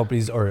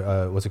companies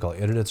or what's it called?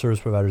 Internet service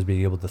providers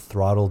being able to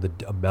throttle the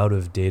amount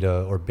of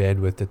data or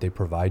bandwidth that they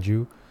provide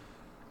you,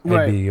 and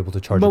Right. being able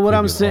to charge. But a what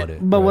I'm premium saying, on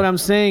it, but right? what I'm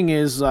saying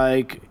is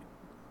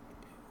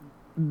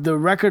the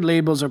record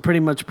labels are pretty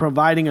much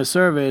providing a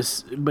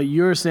service, but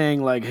you're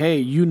saying hey,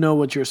 you know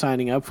what you're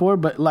signing up for,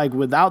 but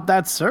without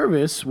that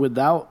service,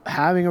 without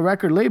having a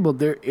record label,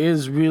 there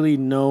is really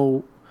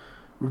no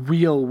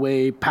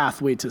real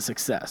pathway to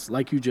success,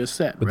 like you just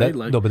said, But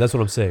right? but that's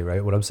what I'm saying,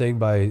 right? What I'm saying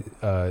by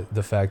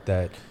the fact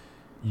that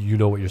you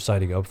know what you're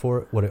signing up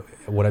for,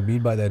 what I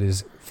mean by that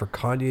is for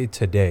Kanye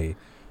today,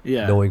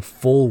 knowing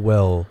full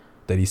well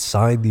that he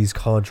signed these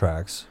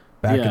contracts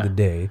back in the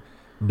day,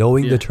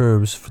 knowing the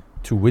terms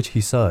to which he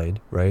signed,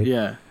 right?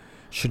 Yeah.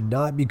 Should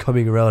not be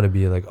coming around and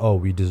being oh,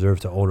 we deserve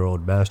to own our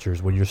own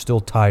masters when you're still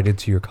tied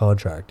into your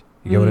contract.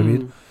 You get what I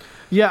mean?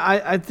 Yeah,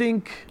 I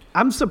think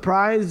I'm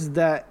surprised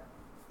that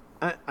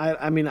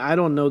I mean, I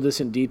don't know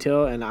this in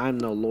detail, and I'm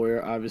no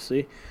lawyer,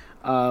 obviously.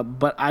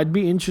 But I'd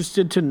be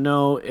interested to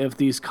know if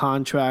these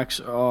contracts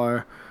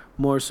are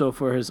more so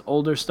for his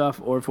older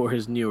stuff or for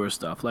his newer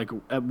stuff. Like,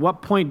 at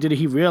what point did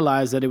he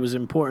realize that it was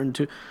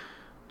important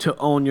to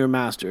own your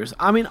masters?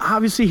 I mean,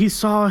 obviously, he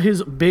saw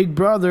his big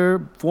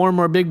brother,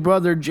 former big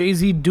brother,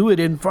 Jay-Z, do it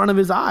in front of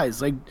his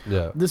eyes. Like,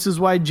 this is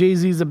why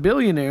Jay-Z's a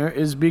billionaire,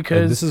 is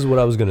because... And this is what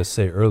I was going to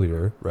say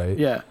earlier, right?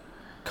 Yeah.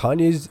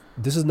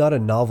 This is not a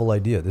novel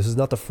idea. This is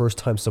not the first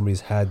time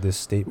somebody's had this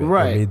statement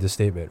or made this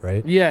statement,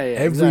 right? Yeah,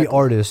 Every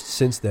artist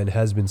since then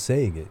has been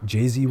saying it.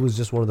 Jay-Z was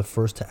just one of the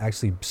first to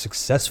actually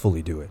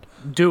successfully do it.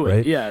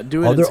 Right?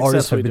 Do it. Other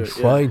artists have been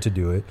trying to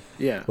do it.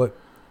 Yeah. But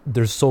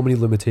there's so many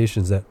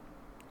limitations that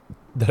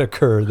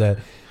occur that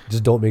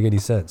just don't make any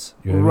sense.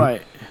 You know what I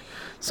mean?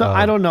 So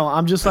I don't know.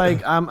 I'm just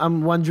like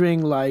I'm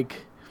wondering,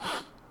 like,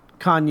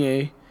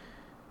 Kanye,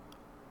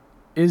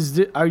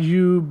 are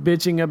you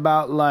bitching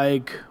about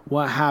like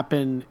what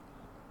happened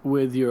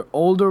with your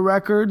older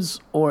records,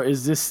 or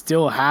is this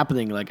still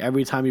happening? Like,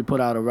 every time you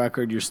put out a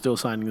record, you're still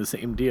signing the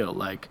same deal?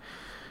 Like,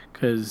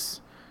 because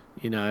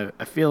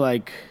I feel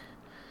like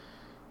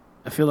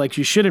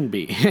you shouldn't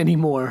be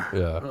anymore.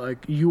 Yeah.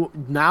 Like, you're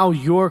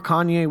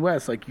Kanye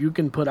West. Like, you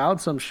can put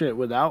out some shit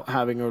without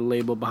having a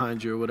label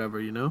behind you or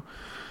whatever,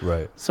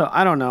 Right. So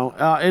I don't know.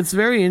 It's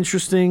very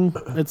interesting.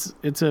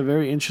 It's a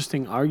very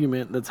interesting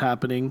argument that's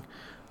happening.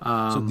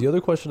 So the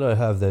other question I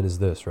have then is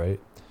this, right?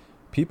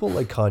 People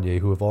like Kanye,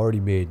 who have already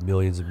made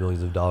millions and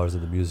millions of dollars in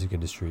the music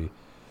industry,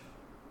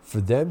 for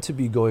them to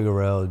be going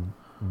around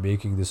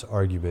making this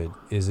argument,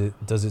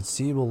 does it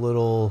seem a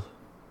little,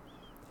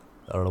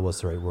 I don't know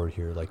what's the right word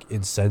here, like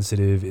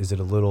insensitive? Is it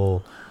a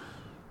little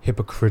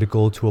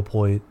hypocritical to a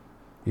point?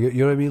 You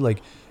know what I mean?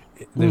 Like,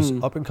 there's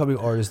up and coming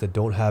artists that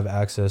don't have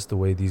access the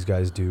way these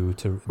guys do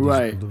to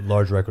these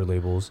large record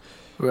labels.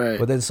 Right.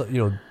 But then,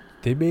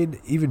 they may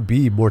even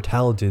be more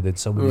talented than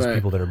some of these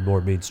people that are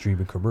more mainstream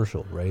and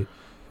commercial, right?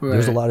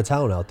 There's a lot of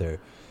talent out there.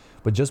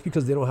 But just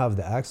because they don't have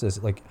the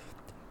access, like,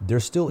 they're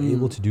still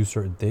able to do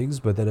certain things,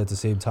 but then at the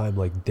same time,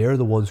 like, they're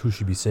the ones who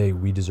should be saying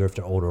we deserve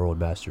to own our own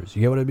masters.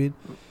 You get what I mean?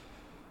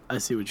 I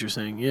see what you're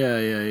saying.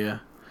 Yeah.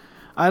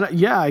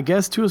 I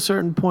guess to a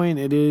certain point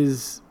it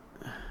is.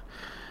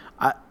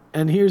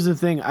 And here's the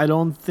thing. I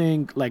don't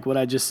think, like what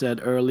I just said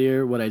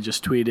earlier, what I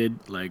just tweeted,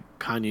 like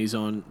Kanye's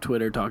on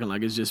Twitter talking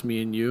like it's just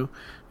me and you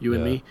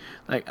and me.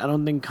 Like, I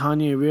don't think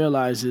Kanye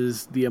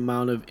realizes the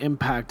amount of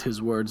impact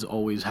his words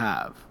always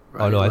have.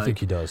 Right? Oh, no, like, I think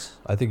he does.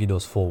 I think he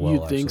knows full well, You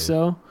think actually.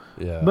 so?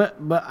 Yeah.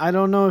 But I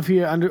don't know if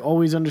he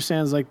always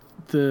understands, like,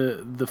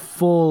 the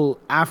full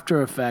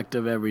after effect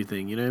of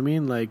everything. You know what I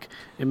mean? Like,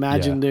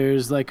 imagine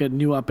there's, like, a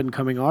new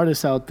up-and-coming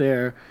artist out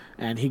there,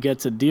 and he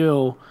gets a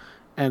deal,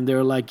 and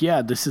they're like,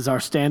 yeah, this is our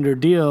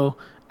standard deal.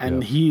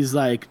 And he's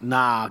like,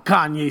 nah,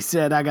 Kanye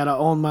said I got to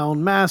own my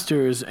own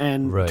masters,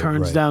 and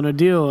turns down a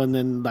deal. And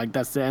then, like,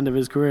 that's the end of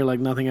his career. Like,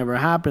 nothing ever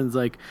happens.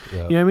 Like, you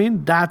know what I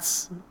mean?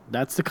 That's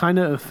the kind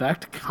of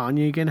effect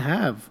Kanye can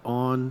have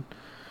on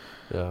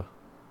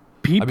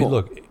people. I mean,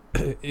 look,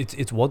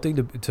 it's one thing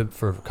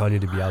for Kanye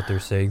to be out there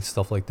saying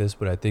stuff like this,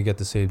 but I think at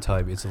the same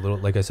time, it's a little,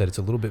 like I said, it's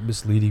a little bit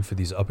misleading for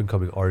these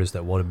up-and-coming artists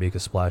that want to make a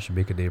splash and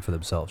make a name for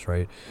themselves,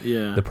 right?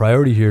 Yeah. The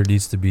priority here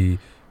needs to be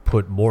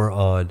put more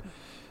on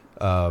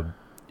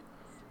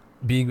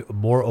being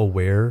more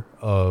aware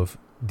of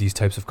these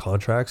types of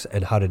contracts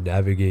and how to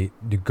navigate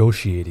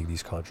negotiating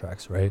these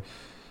contracts, right?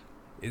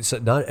 It's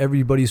not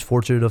everybody's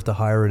fortunate enough to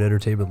hire an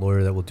entertainment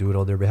lawyer that will do it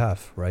on their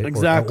behalf, right?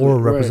 Exactly. Or a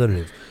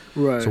representative.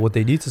 Right. So what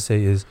they need to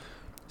say is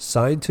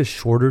sign to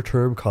shorter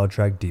term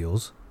contract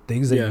deals,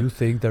 things that you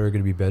think that are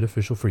going to be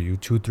beneficial for you,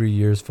 2, 3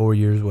 years, 4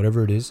 years,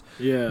 whatever it is.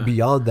 Yeah.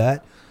 Beyond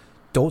that,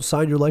 don't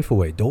sign your life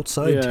away. Don't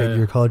sign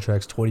 10-year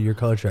contracts, 20-year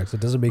contracts. It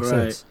doesn't make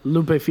sense.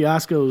 Lupe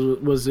Fiasco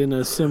was in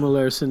a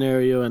similar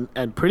scenario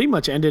and pretty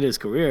much ended his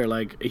career.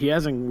 Like, he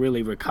hasn't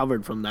really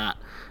recovered from that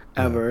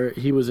ever.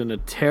 He was in a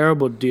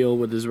terrible deal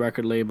with his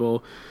record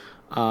label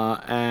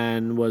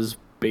and was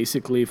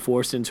basically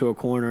forced into a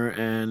corner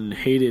and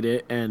hated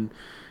it. And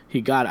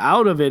he got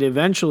out of it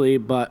eventually,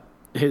 but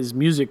his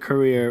music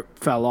career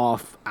fell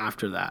off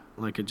after that.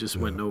 Like, it just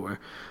went nowhere.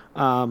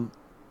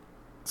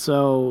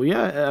 So,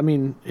 yeah, I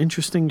mean,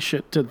 interesting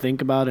shit to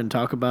think about and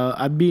talk about.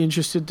 I'd be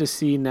interested to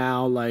see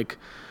now, like,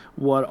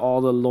 what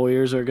all the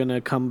lawyers are going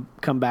to come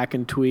back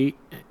and tweet,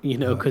 you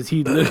know, because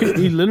he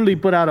literally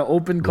put out an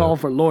open call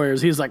for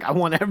lawyers. He's like, I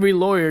want every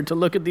lawyer to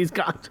look at these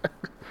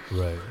contracts.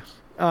 Right.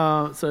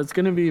 So it's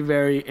going to be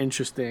very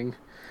interesting.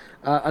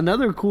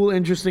 Another cool,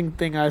 interesting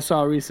thing I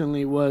saw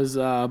recently was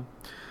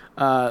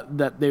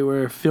that they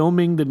were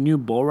filming the new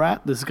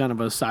Borat. This is kind of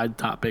a side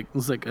topic.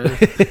 It's like a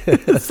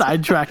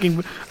sidetracking.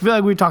 I feel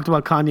like we talked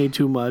about Kanye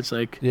too much.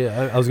 Like,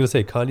 yeah, I was gonna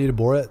say Kanye to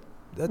Borat.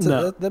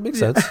 That makes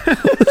sense.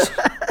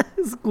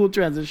 It's a cool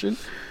transition.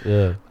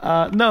 Yeah.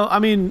 No, I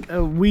mean,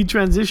 we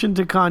transitioned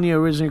to Kanye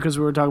originally because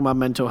we were talking about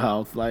mental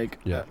health. Like,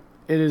 it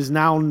is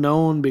now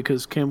known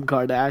because Kim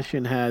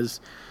Kardashian has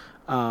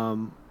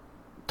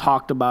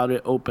talked about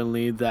it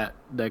openly that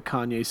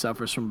Kanye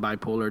suffers from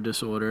bipolar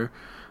disorder.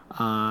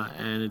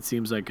 and it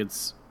seems like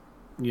it's,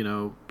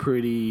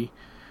 pretty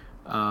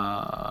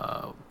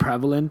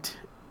prevalent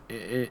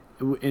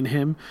in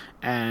him.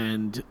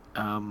 And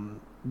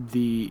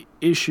the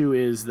issue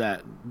is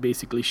that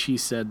basically she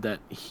said that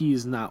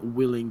he's not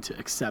willing to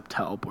accept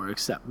help or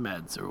accept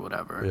meds or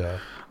whatever.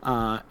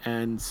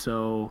 And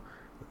so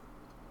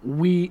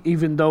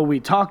even though we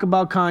talk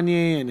about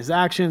Kanye and his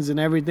actions and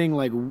everything,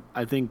 like,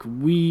 I think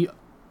we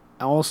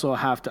also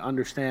have to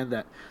understand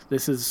that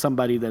this is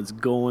somebody that's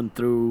going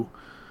through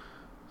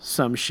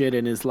some shit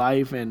in his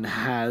life and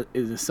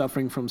is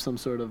suffering from some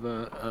sort of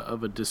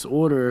a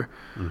disorder.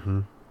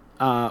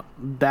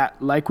 That,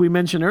 like we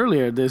mentioned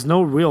earlier, there's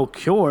no real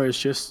cure. It's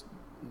just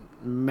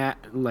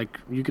like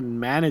you can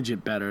manage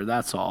it better.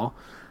 That's all.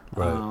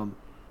 Right.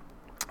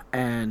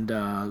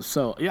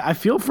 So yeah, I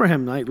feel for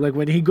him. Like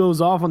when he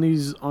goes off on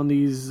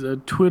these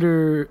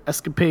Twitter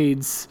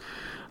escapades,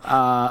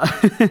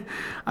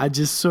 I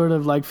just sort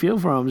of like feel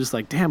for him. Just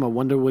like, damn, I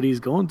wonder what he's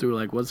going through.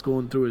 Like, what's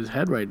going through his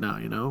head right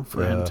now?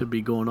 For him to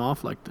be going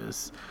off like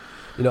this.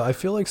 I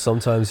feel like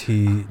sometimes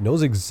he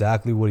knows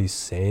exactly what he's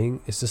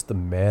saying. It's just the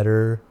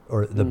manner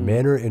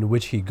in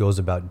which he goes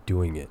about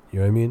doing it. You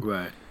know what I mean?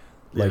 Right.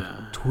 Like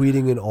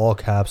tweeting in all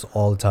caps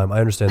all the time. I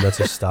understand that's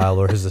his style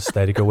or his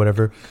aesthetic or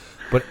whatever.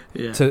 But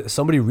to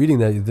somebody reading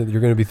that, you're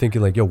going to be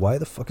thinking like, yo, why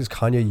the fuck is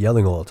Kanye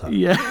yelling all the time?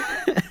 Yeah.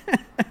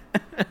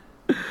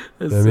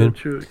 That's so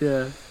true.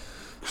 Yeah.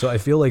 So I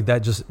feel like that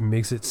just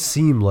makes it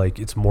seem like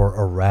it's more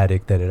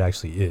erratic than it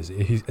actually is.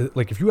 He's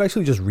like, if you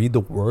actually just read the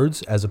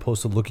words as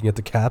opposed to looking at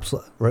the caps,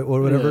 right,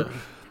 or whatever,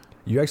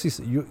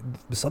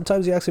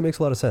 sometimes he actually makes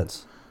a lot of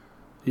sense.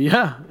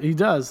 Yeah, he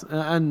does,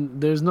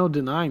 and there's no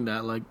denying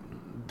that. Like,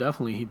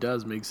 definitely, he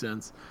does make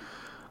sense.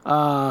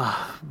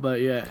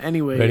 But yeah.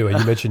 Anyway, you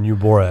mentioned New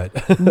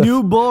Borat.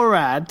 New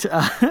Borat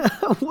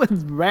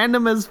was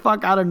random as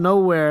fuck out of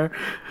nowhere.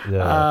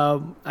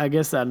 Yeah. I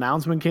guess the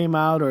announcement came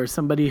out, or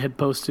somebody had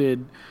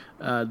posted.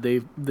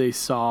 They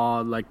saw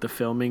like the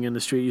filming in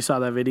the street. You saw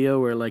that video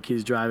where like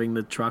he's driving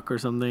the truck or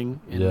something.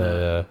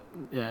 Yeah.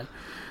 And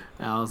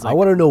I was like, I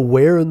want to know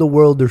where in the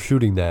world they're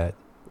shooting that,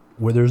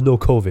 where there's no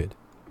COVID.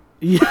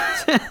 Yeah.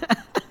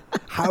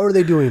 How are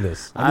they doing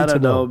this? I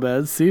don't know,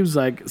 man. It seems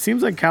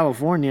like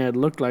California. It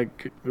looked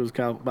like it was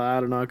California, but I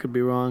don't know. I could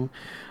be wrong.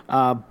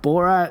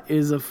 Borat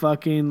is a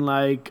fucking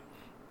like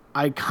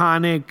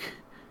iconic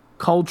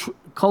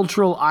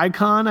cultural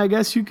icon, I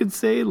guess you could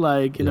say.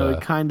 Like,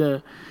 it kind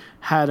of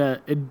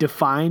it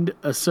defined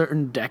a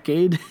certain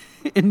decade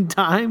in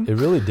time. It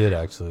really did,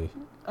 actually.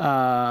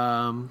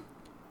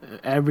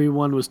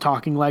 Everyone was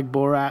talking like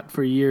Borat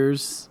for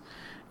years.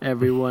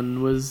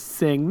 Everyone was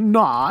saying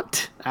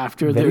 "not"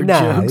 after their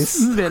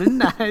jokes. Very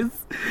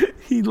nice.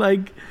 He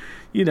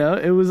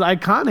it was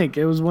iconic.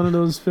 It was one of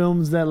those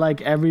films that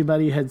like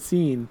everybody had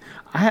seen.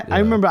 I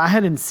remember I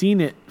hadn't seen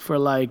it for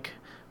like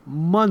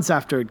months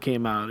after it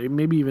came out,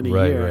 maybe even a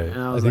year. Right. And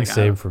I was think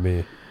same for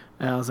me.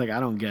 And I was like, I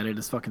don't get it.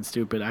 It's fucking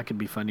stupid. I could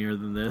be funnier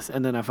than this.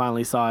 And then I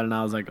finally saw it, and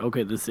I was like,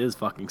 okay, this is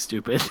fucking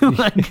stupid.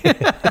 Like,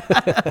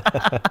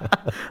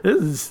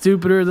 this is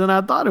stupider than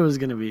I thought it was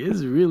gonna be.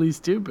 It's really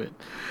stupid.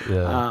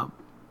 Yeah.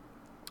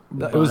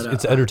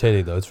 It's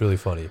entertaining though. It's really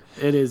funny.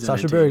 It is.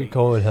 Sacha Baron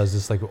Cohen has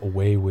this like a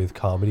way with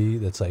comedy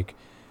that's like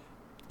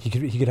he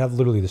could have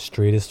literally the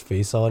straightest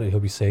face on, and he'll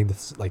be saying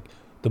this like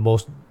the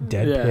most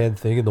deadpan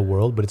thing in the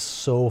world, but it's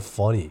so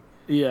funny.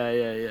 Yeah,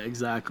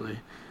 exactly.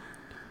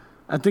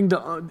 I think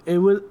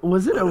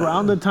was it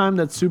around the time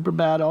that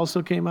Superbad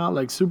also came out?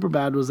 Like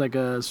Superbad was like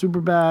a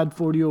Superbad,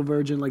 40-Year-Old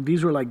Virgin. Like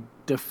these were like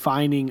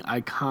defining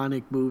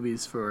iconic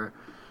movies for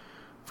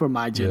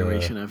my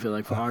generation. I feel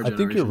like for our generation. I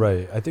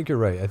think you're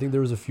right. I think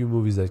there was a few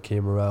movies that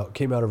came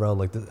out around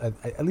like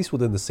at least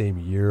within the same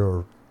year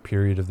or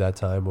period of that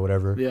time or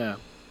whatever. Yeah.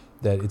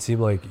 That it seemed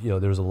like there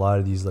was a lot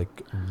of these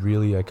like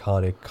really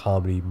iconic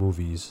comedy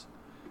movies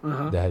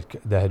that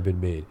had been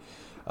made.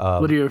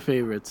 What are your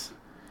favorites?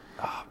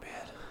 Oh man.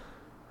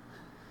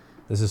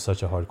 This is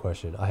such a hard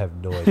question. I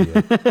have no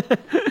idea.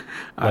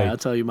 All right, I'll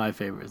tell you my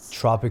favorites.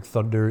 Tropic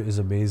Thunder is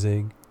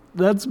amazing.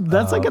 That's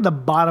like at the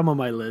bottom of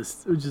my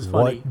list, which is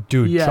funny. What?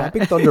 Dude,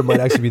 Tropic Thunder might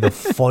actually be the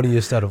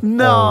funniest out of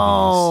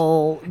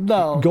all these.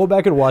 No. Go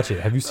back and watch it.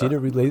 Have you seen it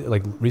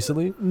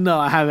recently? No,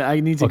 I haven't. I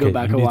need to go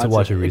back and watch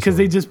it. Recently. Because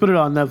they just put it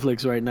on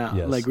Netflix right now.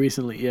 Yes. Like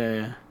recently.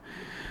 Yeah.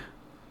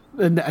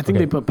 And I think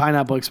they put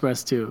Pineapple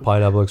Express too.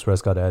 Pineapple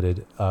Express got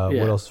added. What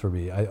else for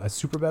me?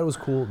 Superbad was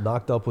cool.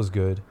 Knocked Up was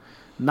good.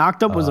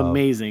 Knocked Up was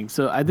amazing.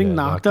 So I think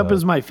Knocked Up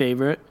is my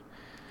favorite.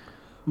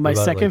 My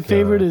second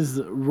favorite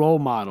is Role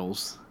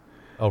Models.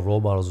 Oh,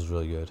 Role Models was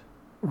really good.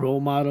 Role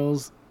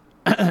Models.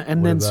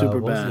 And then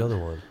Superbad. What was the other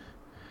one?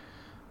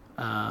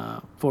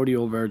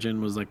 40-Year-Old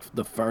Virgin was like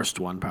the first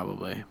one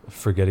probably.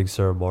 Forgetting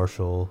Sarah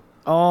Marshall.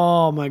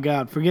 Oh my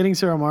God. Forgetting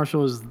Sarah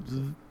Marshall is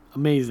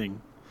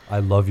amazing. I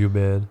Love You,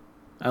 Man.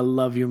 I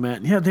Love You,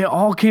 Man. Yeah, they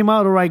all came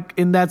out like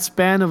in that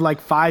span of like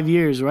 5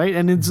 years, right?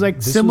 And it's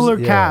like similar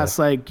cast.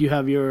 Like you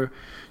have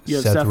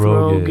Seth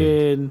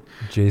Rogen,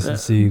 Jason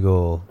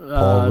Segel,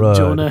 Paul Rudd,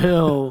 Jonah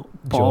Hill,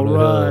 Paul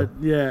Rudd.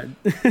 Yeah.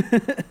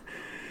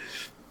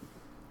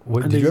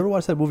 What, did you ever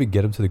watch that movie,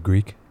 Get Him to the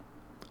Greek?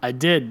 I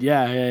did.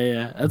 Yeah.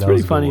 That's That pretty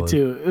was a good funny one.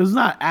 too. It was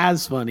not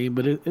as funny,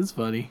 but it's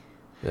funny.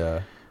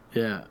 Yeah.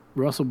 Yeah.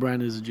 Russell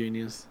Brand is a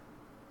genius.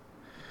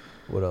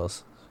 What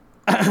else?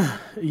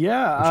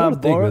 Yeah. I'm trying to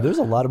think, man. There's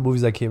a lot of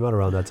movies that came out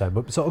around that time.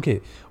 But so,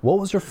 okay, what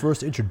was your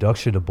first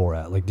introduction to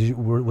Borat? Like,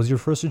 was your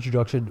first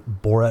introduction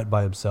Borat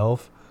by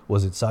himself?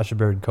 Was it Sacha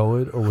Baron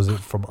Cohen, or was it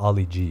from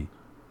Ali G?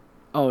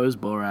 Oh, it was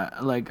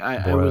Borat. Like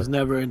I was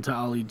never into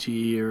Ali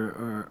G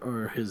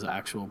or his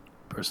actual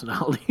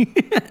personality.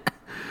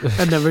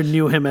 I never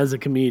knew him as a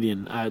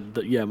comedian.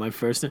 My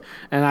first,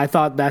 and I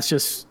thought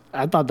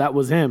that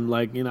was him.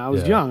 Like, I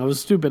was young, I was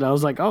stupid. I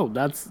was like, oh,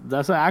 that's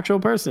an actual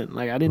person.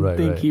 Like, I didn't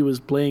think he was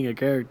playing a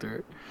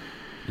character.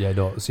 Yeah,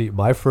 no. See,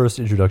 my first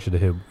introduction to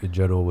him in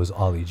general was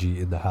Ali G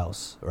in the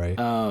house, right?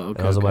 Oh, okay.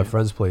 And I was at my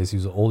friend's place. He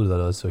was older than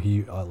us, so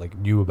he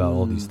knew about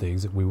all these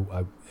things. And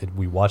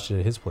we watched it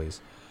at his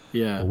place.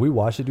 Yeah. When we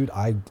watched it, dude,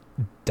 I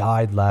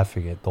died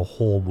laughing at the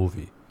whole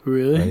movie.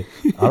 Really?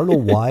 Right? I don't know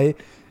why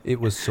it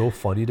was so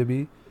funny to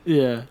me.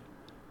 Yeah.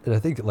 And I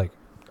think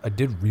I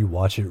did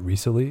rewatch it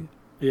recently.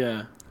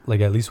 Yeah.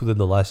 Like at least within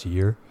the last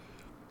year.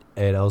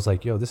 And I was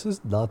like, yo, this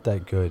is not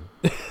that good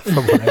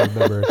from what I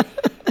remember.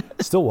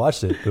 Still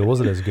watched it, but it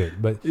wasn't as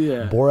good. But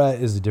Borat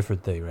is a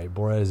different thing, right?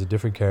 Borat is a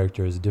different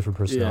character, is a different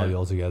personality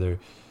altogether.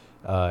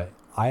 I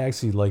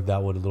actually like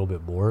that one a little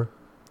bit more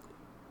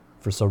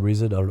for some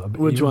reason. I don't know.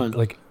 Which one?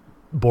 Like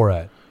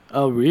Borat.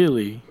 Oh,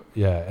 really?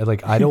 Yeah. And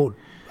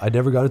I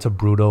never got into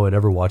Bruno. I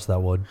never watched that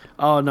one.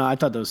 Oh, no, I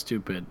thought that was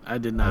stupid. I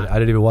did not. I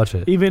didn't even watch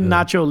it. Even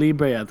Nacho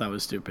Libre I thought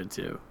was stupid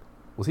too.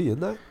 Was he in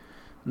that?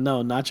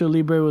 No, Nacho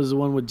Libre was the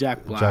one with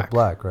Jack Black. Jack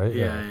Black, right?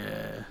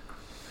 Yeah.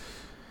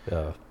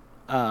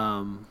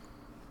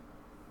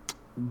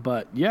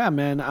 But yeah,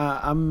 man,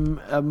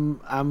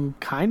 I'm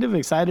kind of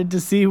excited to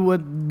see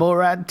what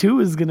Borat 2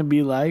 is gonna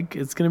be like.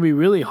 It's gonna be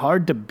really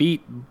hard to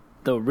beat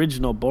the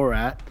original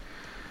Borat.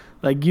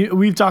 Like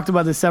we've talked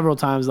about this several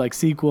times. Like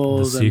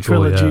sequels and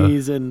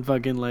trilogies and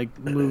fucking like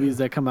movies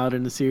that come out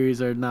in a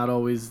series are not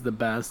always the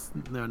best.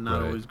 They're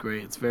not always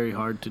great. It's very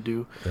hard to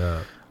do.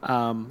 Yeah.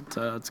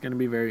 So it's gonna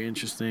be very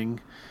interesting.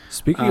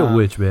 Speaking of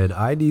which, man,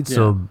 I need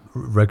some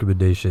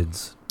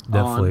recommendations.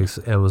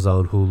 Netflix,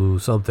 Amazon,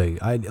 Hulu, something.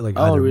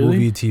 Either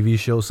movie, TV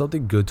show,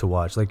 something good to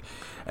watch. Like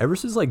ever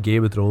since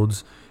Game of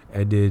Thrones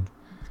ended,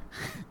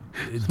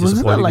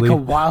 wasn't that like a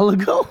while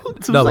ago?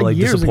 No, but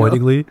years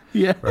disappointingly, ago.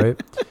 Yeah, right.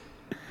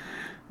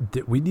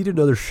 We need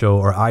another show,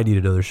 or I need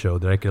another show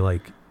that I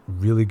can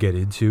really get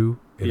into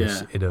in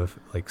a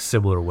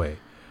similar way.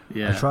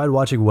 Yeah, I tried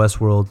watching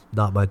Westworld,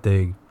 not my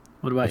thing.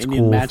 What about it's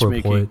Indian cool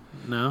matchmaking?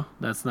 No,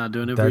 that's not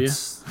doing it for you.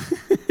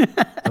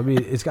 I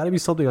mean, it's got to be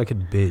something I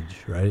can binge,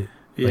 right?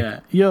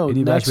 Yeah.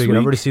 Indian matchmaking.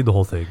 I've already seen the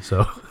whole thing,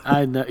 so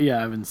I know. Yeah,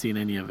 I haven't seen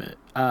any of it.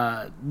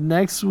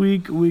 Next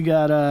week we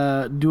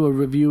gotta do a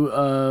review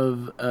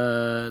of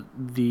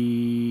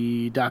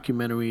the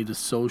documentary, The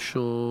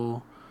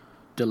Social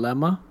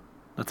Dilemma.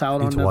 That's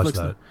out on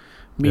Netflix.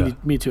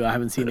 Me too. I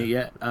haven't seen it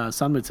yet.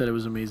 Sunmid said it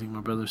was amazing.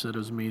 My brother said it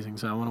was amazing,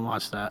 so I want to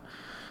watch that.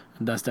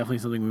 And that's definitely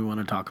something we want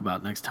to talk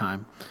about next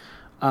time.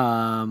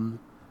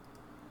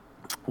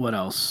 What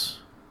else?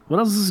 What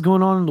else is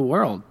going on in the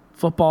world?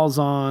 Football's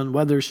on.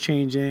 Weather's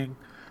changing.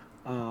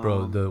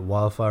 Bro, the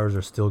wildfires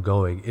are still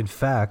going. In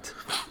fact,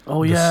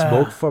 the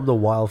smoke from the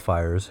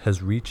wildfires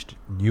has reached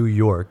New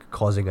York,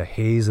 causing a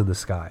haze in the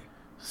sky.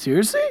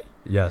 Seriously?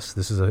 Yes,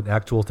 this is an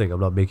actual thing.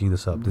 I'm not making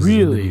this up. This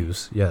really? is in the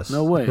news. Yes.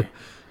 No way.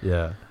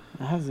 Yeah.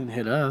 It hasn't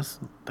hit us,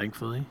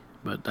 thankfully,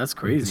 but that's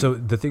crazy. So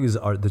the thing is,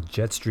 the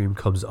jet stream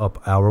comes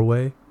up our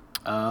way.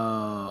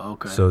 Oh,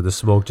 okay. So the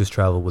smoke just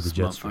traveled with the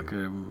jet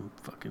stream.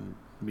 Fucking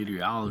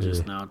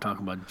meteorologist now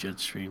talking about jet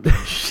streams.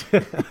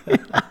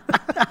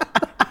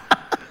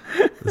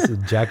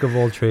 Listen, jack of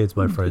all trades,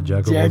 my friend.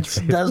 Jack of all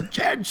trades. Does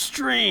jet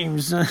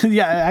streams.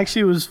 Yeah,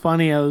 actually, it was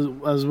funny. I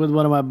was with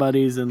one of my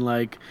buddies, and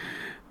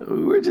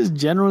we were just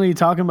generally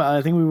talking about.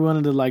 I think we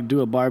wanted to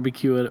do a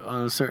barbecue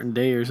on a certain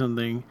day or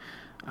something.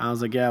 I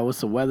was like, yeah, what's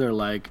the weather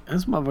like? And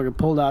this motherfucker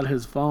pulled out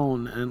his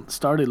phone and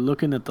started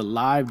looking at the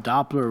live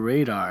Doppler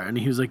radar. And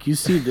he was like, you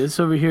see this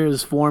over here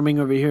is forming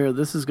over here.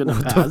 This is going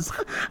to pass.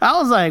 I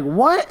was like,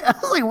 what? I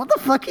was like, what the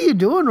fuck are you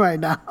doing right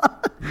now?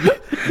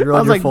 You're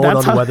on your phone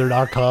on the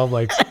weather.com.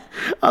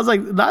 I was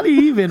like, not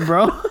even,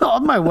 bro.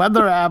 On my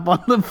weather app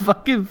on the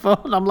fucking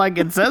phone, I'm like,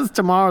 it says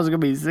tomorrow's going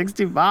to be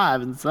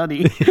 65 and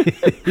sunny.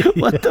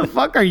 What the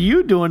fuck are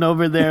you doing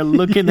over there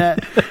looking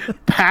at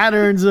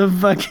patterns of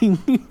fucking...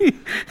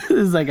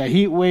 There's a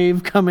heat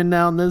wave coming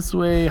down this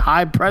way,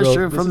 high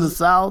pressure from the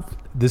south.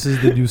 This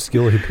is the new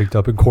skill he picked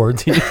up in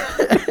quarantine.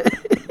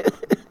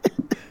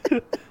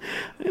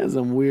 I got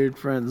some weird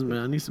friends,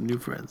 man. I need some new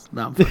friends.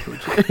 Nah, I'm fucking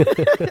with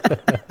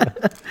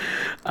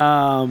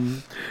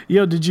you.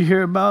 Yo, did you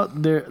hear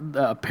about there?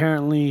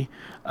 Apparently,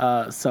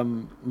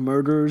 some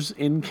murders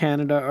in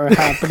Canada are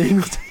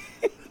happening.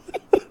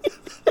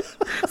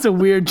 It's a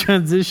weird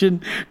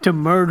transition to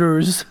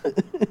murders.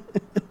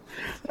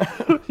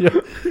 Yeah.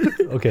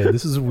 Okay,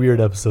 this is a weird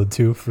episode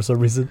too for some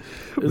reason.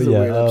 It's a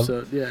weird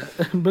episode, yeah.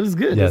 But it's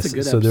good. Yes, It's a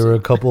good so episode. there were a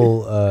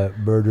couple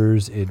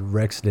murders in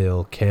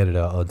Rexdale,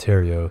 Canada,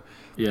 Ontario.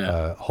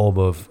 Yeah. Home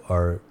of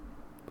our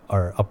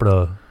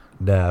Apna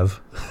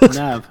Nav.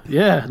 Nav.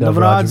 Yeah.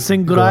 Navraj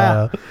Singh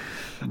Guraya.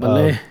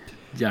 Bale.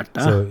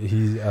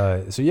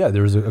 So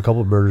there was a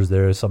couple of murders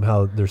there.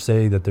 Somehow they're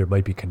saying that there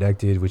might be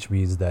connected, which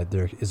means that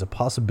there is a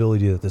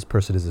possibility that this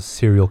person is a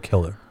serial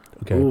killer.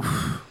 Okay.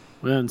 Oof.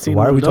 We haven't seen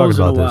Why are we talking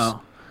about this?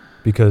 while.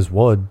 Because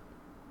one,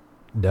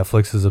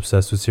 Netflix is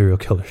obsessed with serial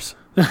killers.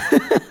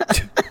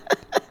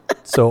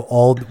 So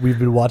all we've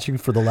been watching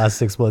for the last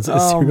 6 months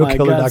is serial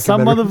killer documentaries.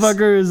 Some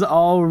motherfucker is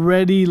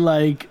already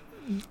like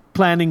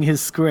planning his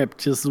script,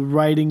 just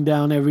writing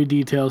down every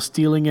detail,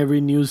 stealing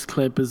every news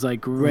clip, is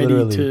like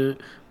ready to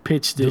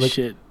pitch this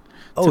shit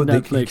to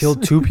Netflix. They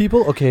killed 2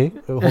 people? Okay,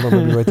 hold on,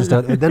 let me write this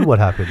down. And then what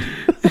happened?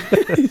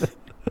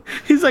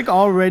 He's like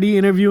already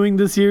interviewing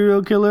the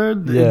serial killer.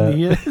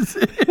 Yeah.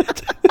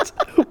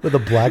 With a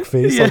black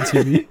face on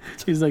TV.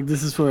 He's like,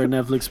 this is for a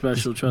Netflix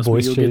special. Trust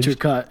me, you'll get your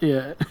cut.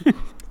 Yeah.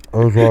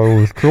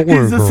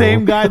 He's the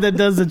same guy that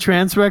does the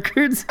trance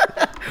records.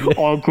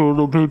 I kill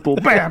the people.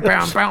 Bam,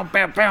 bam, bam,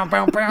 bam, bam,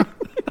 bam, bam.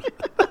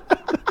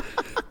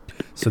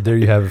 So there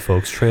you have it,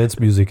 folks. Trance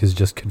music is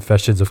just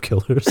confessions of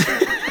killers.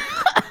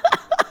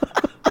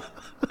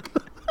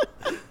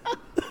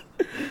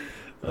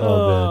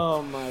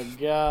 Oh my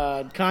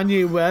God.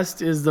 Kanye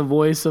West is the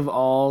voice of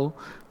all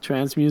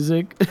trance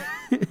music.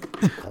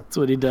 That's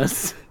what he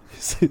does.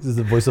 He's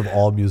the voice of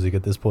all music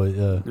at this point,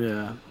 yeah.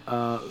 Yeah.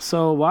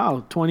 So,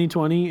 wow,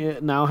 2020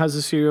 it now has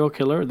a serial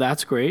killer.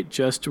 That's great.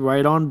 Just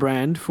right on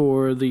brand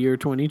for the year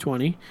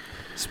 2020.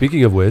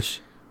 Speaking of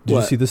which, did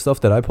you see the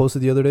stuff that I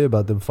posted the other day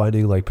about them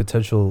finding like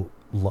potential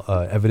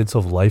evidence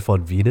of life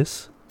on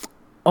Venus?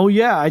 Oh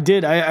yeah, I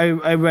did.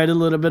 I read a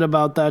little bit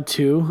about that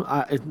too.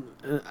 I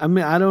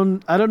mean, I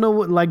don't know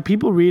what, like,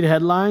 people read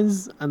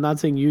headlines. I'm not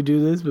saying you do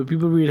this, but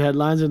people read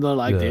headlines and they're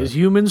like, "There's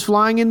humans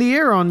flying in the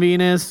air on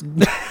Venus."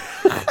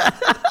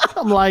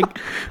 I'm like,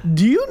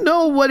 do you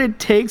know what it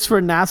takes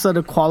for NASA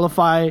to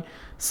qualify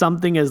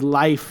something as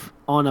life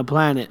on a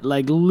planet?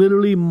 Like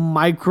literally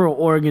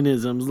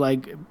microorganisms,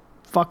 like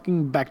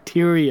fucking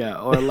bacteria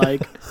or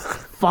like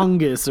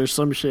fungus or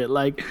some shit,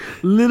 like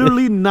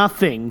literally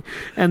nothing.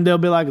 And they'll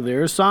be like,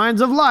 there are signs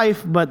of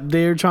life, but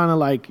they're trying to,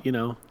 like, you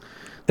know,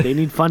 they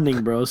need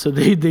funding, bro. So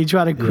they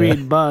try to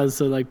create buzz.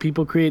 So like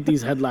people create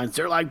these headlines.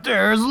 They're like,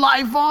 there's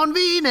life on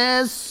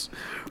Venus.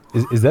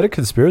 Is that a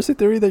conspiracy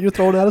theory that you're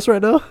throwing at us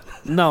right now?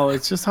 No,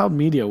 it's just how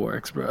media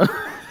works, bro.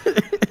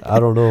 I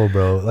don't know,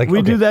 bro. Like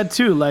we do that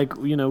too. Like,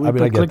 you know, we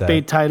put clickbait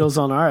that. titles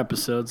on our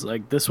episodes.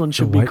 Like this one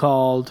should be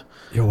called.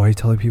 Yo, why are you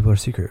telling people our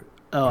secret?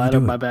 Oh, I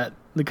don't. My bad.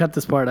 They cut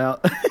this part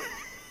out.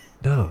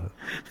 No,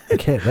 I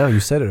can't. Now you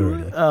said it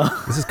already.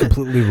 This is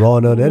completely raw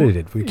and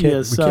unedited. We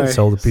can't. We can't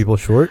sell the people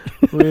short.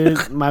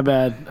 My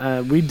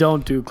bad. We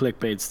don't do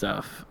clickbait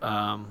stuff.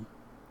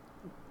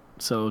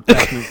 So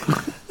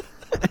technically.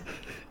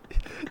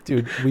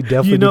 Dude, we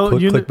definitely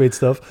do clickbait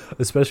stuff,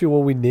 especially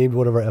when we named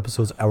one of our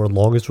episodes Our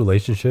Longest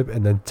Relationship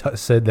and then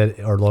said that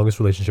our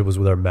longest relationship was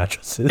with our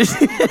mattresses.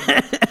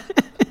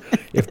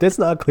 If that's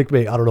not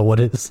clickbait, I don't know what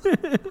is.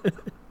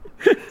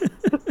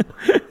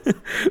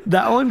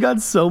 That one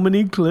got so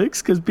many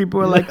clicks because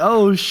people were like,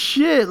 oh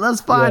shit,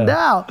 let's find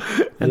out.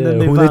 And then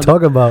who they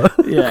talking about?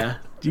 Yeah,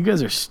 you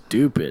guys are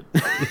stupid.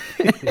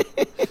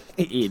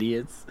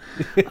 Idiots.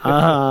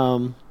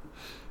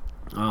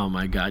 Oh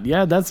my God.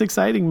 Yeah, that's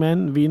exciting,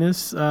 man.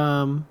 Venus,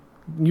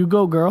 you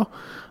go, girl.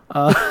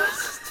 I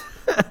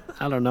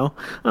don't know.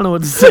 I don't know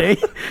what to say.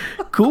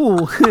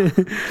 Cool.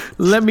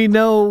 Let me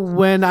know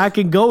when I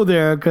can go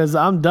there because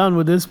I'm done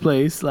with this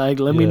place.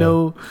 Like, let me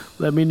know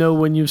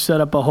when you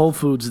set up a Whole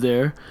Foods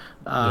there.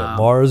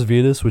 Mars,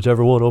 Venus,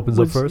 whichever one opens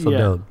up first, I'm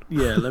down.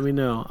 Yeah, let me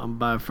know. I'm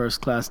buying a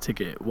first class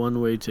ticket,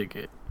 one-way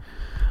ticket.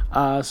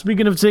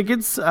 Speaking of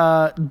tickets,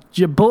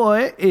 your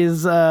boy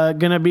is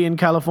gonna be in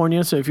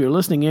California. So if you're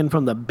listening in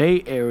from the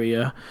Bay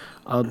Area,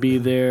 I'll be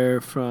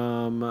there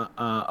from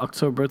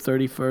October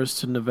 31st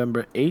to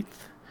November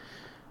 8th.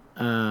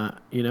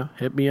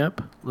 Hit me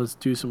up. Let's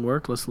do some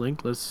work. Let's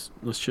link. Let's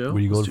show. What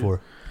are you going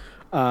for?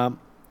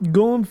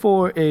 Going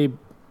for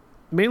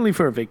mainly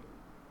for a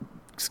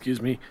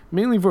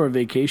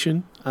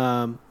vacation.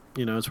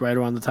 It's right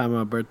around the time of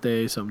my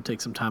birthday, so I'm going to take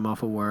some time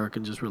off of work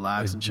and just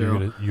relax and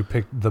chill. You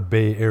picked the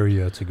Bay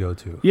Area to go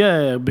to.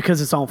 Yeah,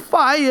 because it's on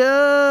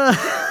fire.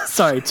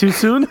 Sorry, too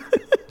soon?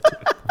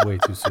 Way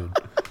too soon.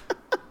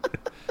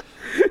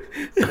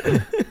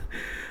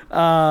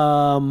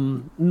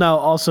 No,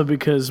 also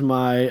because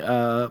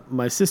my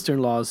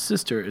sister-in-law's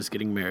sister is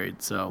getting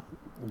married, so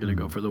I'm going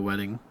to go for the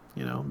wedding.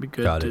 You know, it'd be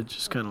good to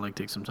just kind of like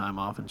take some time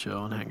off and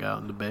chill and hang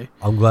out in the Bay.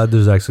 I'm glad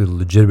there's actually a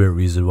legitimate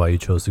reason why you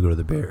chose to go to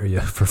the Bay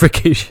Area for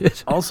vacation.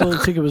 Also, the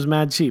ticket was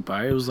mad cheap. All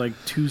right, it was like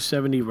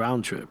 $270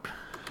 round trip.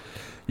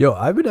 Yo,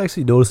 I've been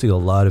actually noticing a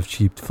lot of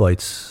cheap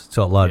flights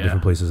to a lot of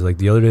different places. Like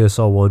the other day, I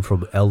saw one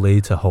from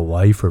LA to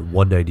Hawaii for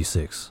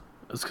 $196.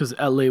 It's because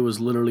LA was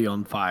literally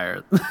on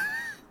fire.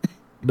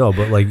 No,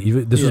 but like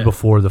even this was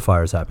before the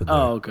fires happened. There.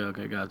 Oh,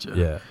 okay, gotcha.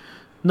 Yeah.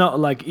 No,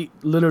 like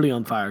literally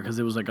on fire because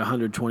it was like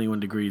 121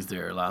 degrees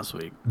there last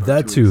week.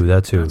 That too.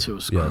 That shit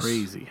was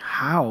crazy.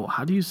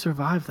 How do you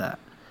survive that?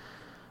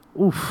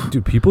 Oof.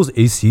 Dude, people's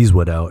ACs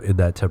went out in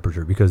that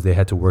temperature because they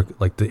had to work.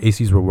 Like the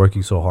ACs were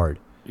working so hard.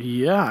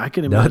 Yeah, I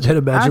can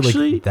imagine.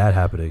 Actually, like that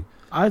happening.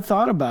 I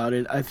thought about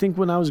it. I think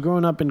when I was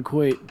growing up in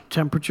Kuwait,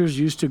 temperatures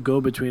used to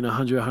go between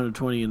 100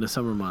 120 in the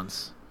summer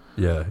months.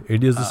 Yeah,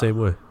 India's the same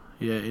way.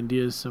 Yeah,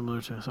 India is similar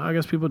to. So I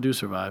guess people do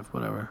survive.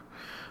 Whatever.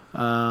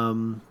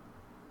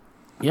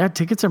 Yeah,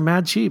 tickets are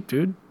mad cheap,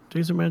 dude.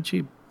 Tickets are mad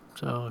cheap.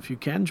 So if you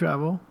can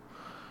travel,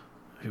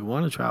 if you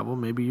want to travel,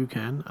 maybe you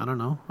can. I don't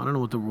know. I don't know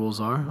what the rules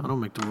are. I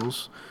don't make the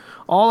rules.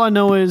 All I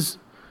know is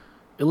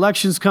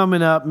elections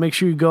coming up. Make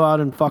sure you go out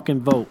and fucking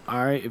vote.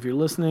 All right. If you're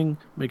listening,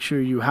 make sure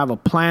you have a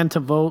plan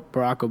to vote.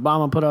 Barack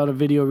Obama put out a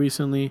video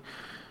recently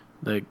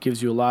that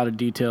gives you a lot of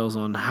details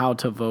on how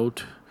to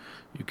vote.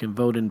 You can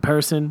vote in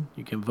person.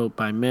 You can vote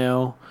by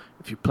mail.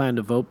 If you plan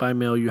to vote by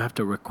mail, you have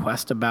to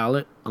request a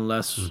ballot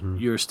unless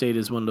your state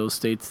is one of those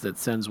states that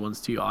sends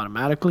ones to you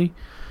automatically.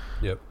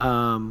 Yep.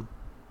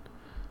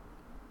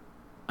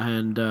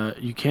 And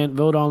you can't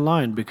vote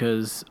online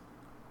because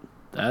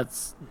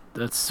that's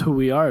who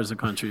we are as a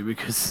country.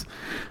 Because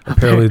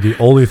apparently the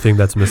only thing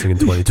that's missing in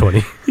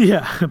 2020.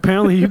 Yeah,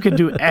 apparently you can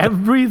do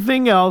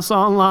everything else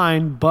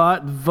online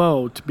but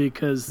vote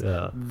because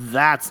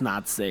that's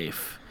not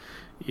safe.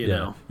 You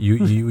know,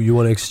 you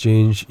want to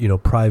exchange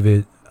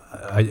private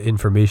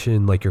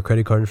information like your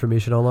credit card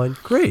information online?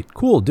 Great,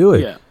 cool, do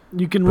it. Yeah,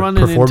 you can run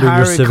an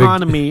entire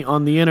economy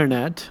on the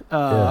internet,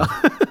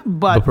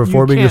 but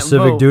performing your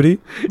civic duty?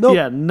 Nope.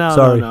 Yeah,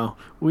 no.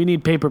 We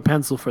need paper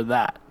pencil for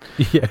that.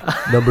 Yeah,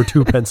 number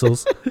 2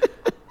 pencils.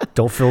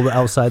 Don't fill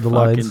outside the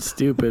lines. Fucking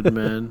stupid,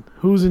 man.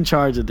 Who's in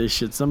charge of this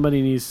shit?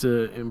 Somebody needs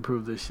to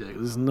improve this shit.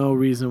 There's no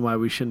reason why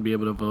we shouldn't be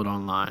able to vote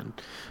online.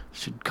 It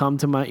should come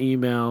to my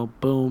email.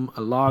 Boom,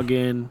 I log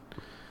in,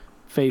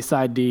 Face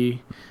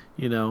ID,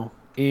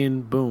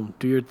 in, boom,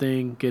 do your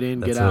thing, get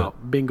in, get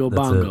out. Bingo,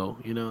 bongo.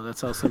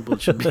 That's how simple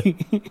it should be.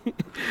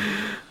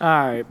 All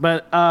right,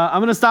 but I'm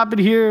going to stop it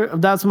here.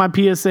 That's my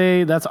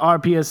PSA. That's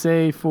our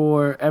PSA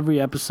for every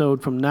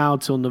episode from now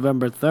till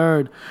November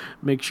 3rd.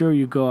 Make sure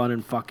you go out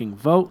and fucking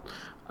vote.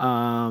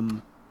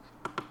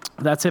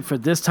 That's it for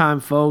this time,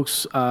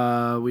 folks.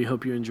 We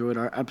hope you enjoyed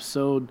our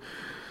episode.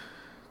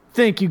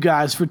 Thank you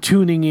guys for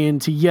tuning in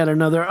to yet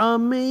another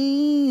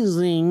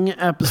amazing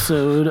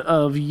episode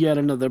of yet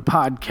another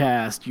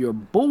podcast. Your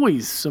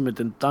boys, Sumit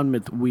and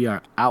Tanmit, we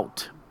are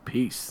out.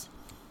 Peace.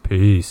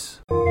 Peace.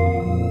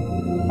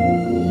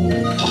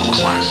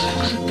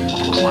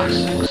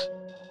 Classics.